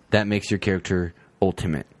 That makes your character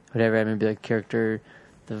ultimate. Whatever, I'm gonna be like character,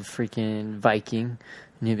 the freaking Viking,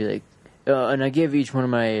 and he'll be like, and I give each one of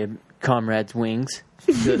my comrades wings.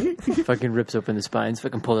 Fucking rips open the spines,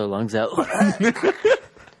 fucking pull their lungs out.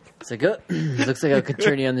 It's like, looks like I could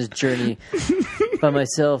journey on this journey by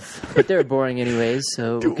myself, but they're boring anyways,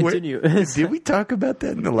 so we'll continue. Did we talk about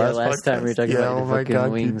that in the last last time we were talking about the fucking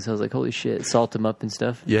God, wings, I was like, holy shit, salt them up and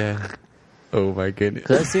stuff. Yeah. Oh my goodness.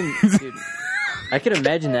 Cause I've seen, dude, I can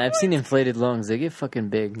imagine that. I've seen inflated lungs; they get fucking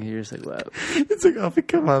big. And you're just like, wow. It's like, I'll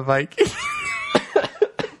become a Viking.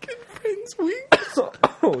 Friends wings.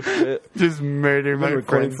 Oh shit! Just murder I've my been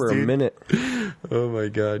recording friends, for a dude. minute. Oh my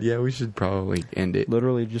god. Yeah, we should probably end it.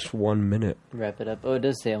 Literally just 1 minute. Wrap it up. Oh, it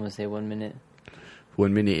does say I'm gonna say 1 minute,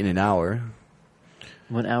 1 minute in an hour.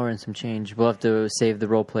 1 hour and some change. We'll have to save the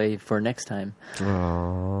role play for next time.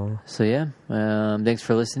 Aww. So yeah, thanks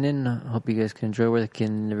for listening. Hope you guys can enjoy. Where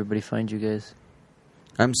can everybody find you guys?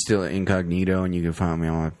 I'm still incognito, and you can find me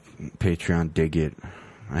on my Patreon. Dig it.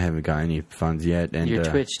 I haven't got any funds yet, and Your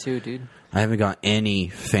Twitch too, dude. I haven't got any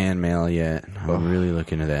fan mail yet. I'm really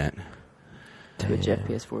looking at that. Twitch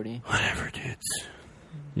FPS 40. Whatever, dudes.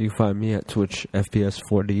 You can find me at Twitch FPS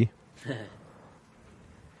 4D.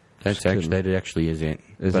 That actually is it.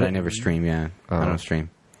 Is But it? I never stream. Yeah, I Oh. don't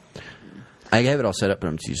stream. I have it all set up, but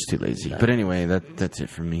I'm just too lazy. But anyway, that's it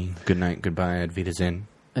for me. Good night, goodbye, Ad Wiedersehen.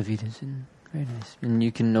 Auf Wiedersehen. Very nice. And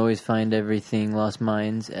you can always find everything Lost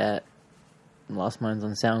Minds at Lost Minds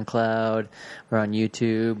on SoundCloud. We're on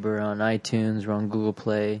YouTube. We're on iTunes. We're on Google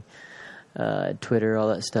Play, Twitter, all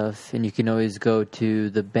that stuff. And you can always go to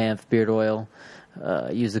the Banff Beard Oil.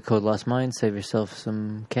 Use the code Lost Minds. Save yourself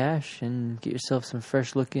some cash and get yourself some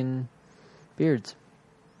fresh-looking beards.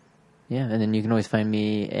 Yeah, and then you can always find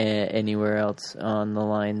me anywhere else on the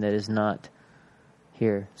line that is not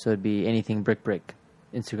here. So it'd be anything Brick.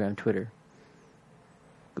 Instagram, Twitter,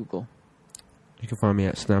 Google. You can find me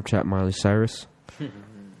at Snapchat Miley Cyrus.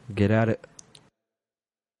 Get at it.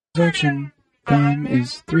 Transaction time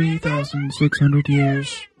is 3,600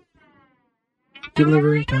 years.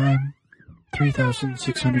 Delivery time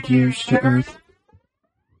 3,600 years to Earth.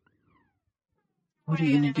 What are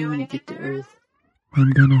you gonna do when you get to Earth? I'm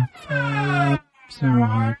gonna fap so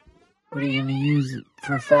hard. What are you gonna use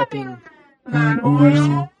for fapping? An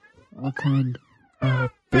oil, What kind?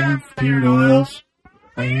 Banff beard oils.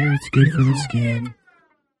 I hear it's good for the skin.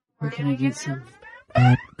 Where can I get some?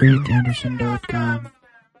 At BrickAnderson.com.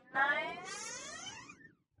 Nice.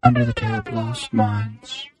 Under the tab Lost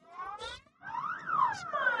Minds.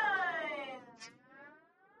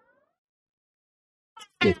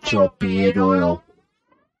 Get your beard oil.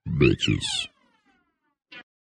 Bitches.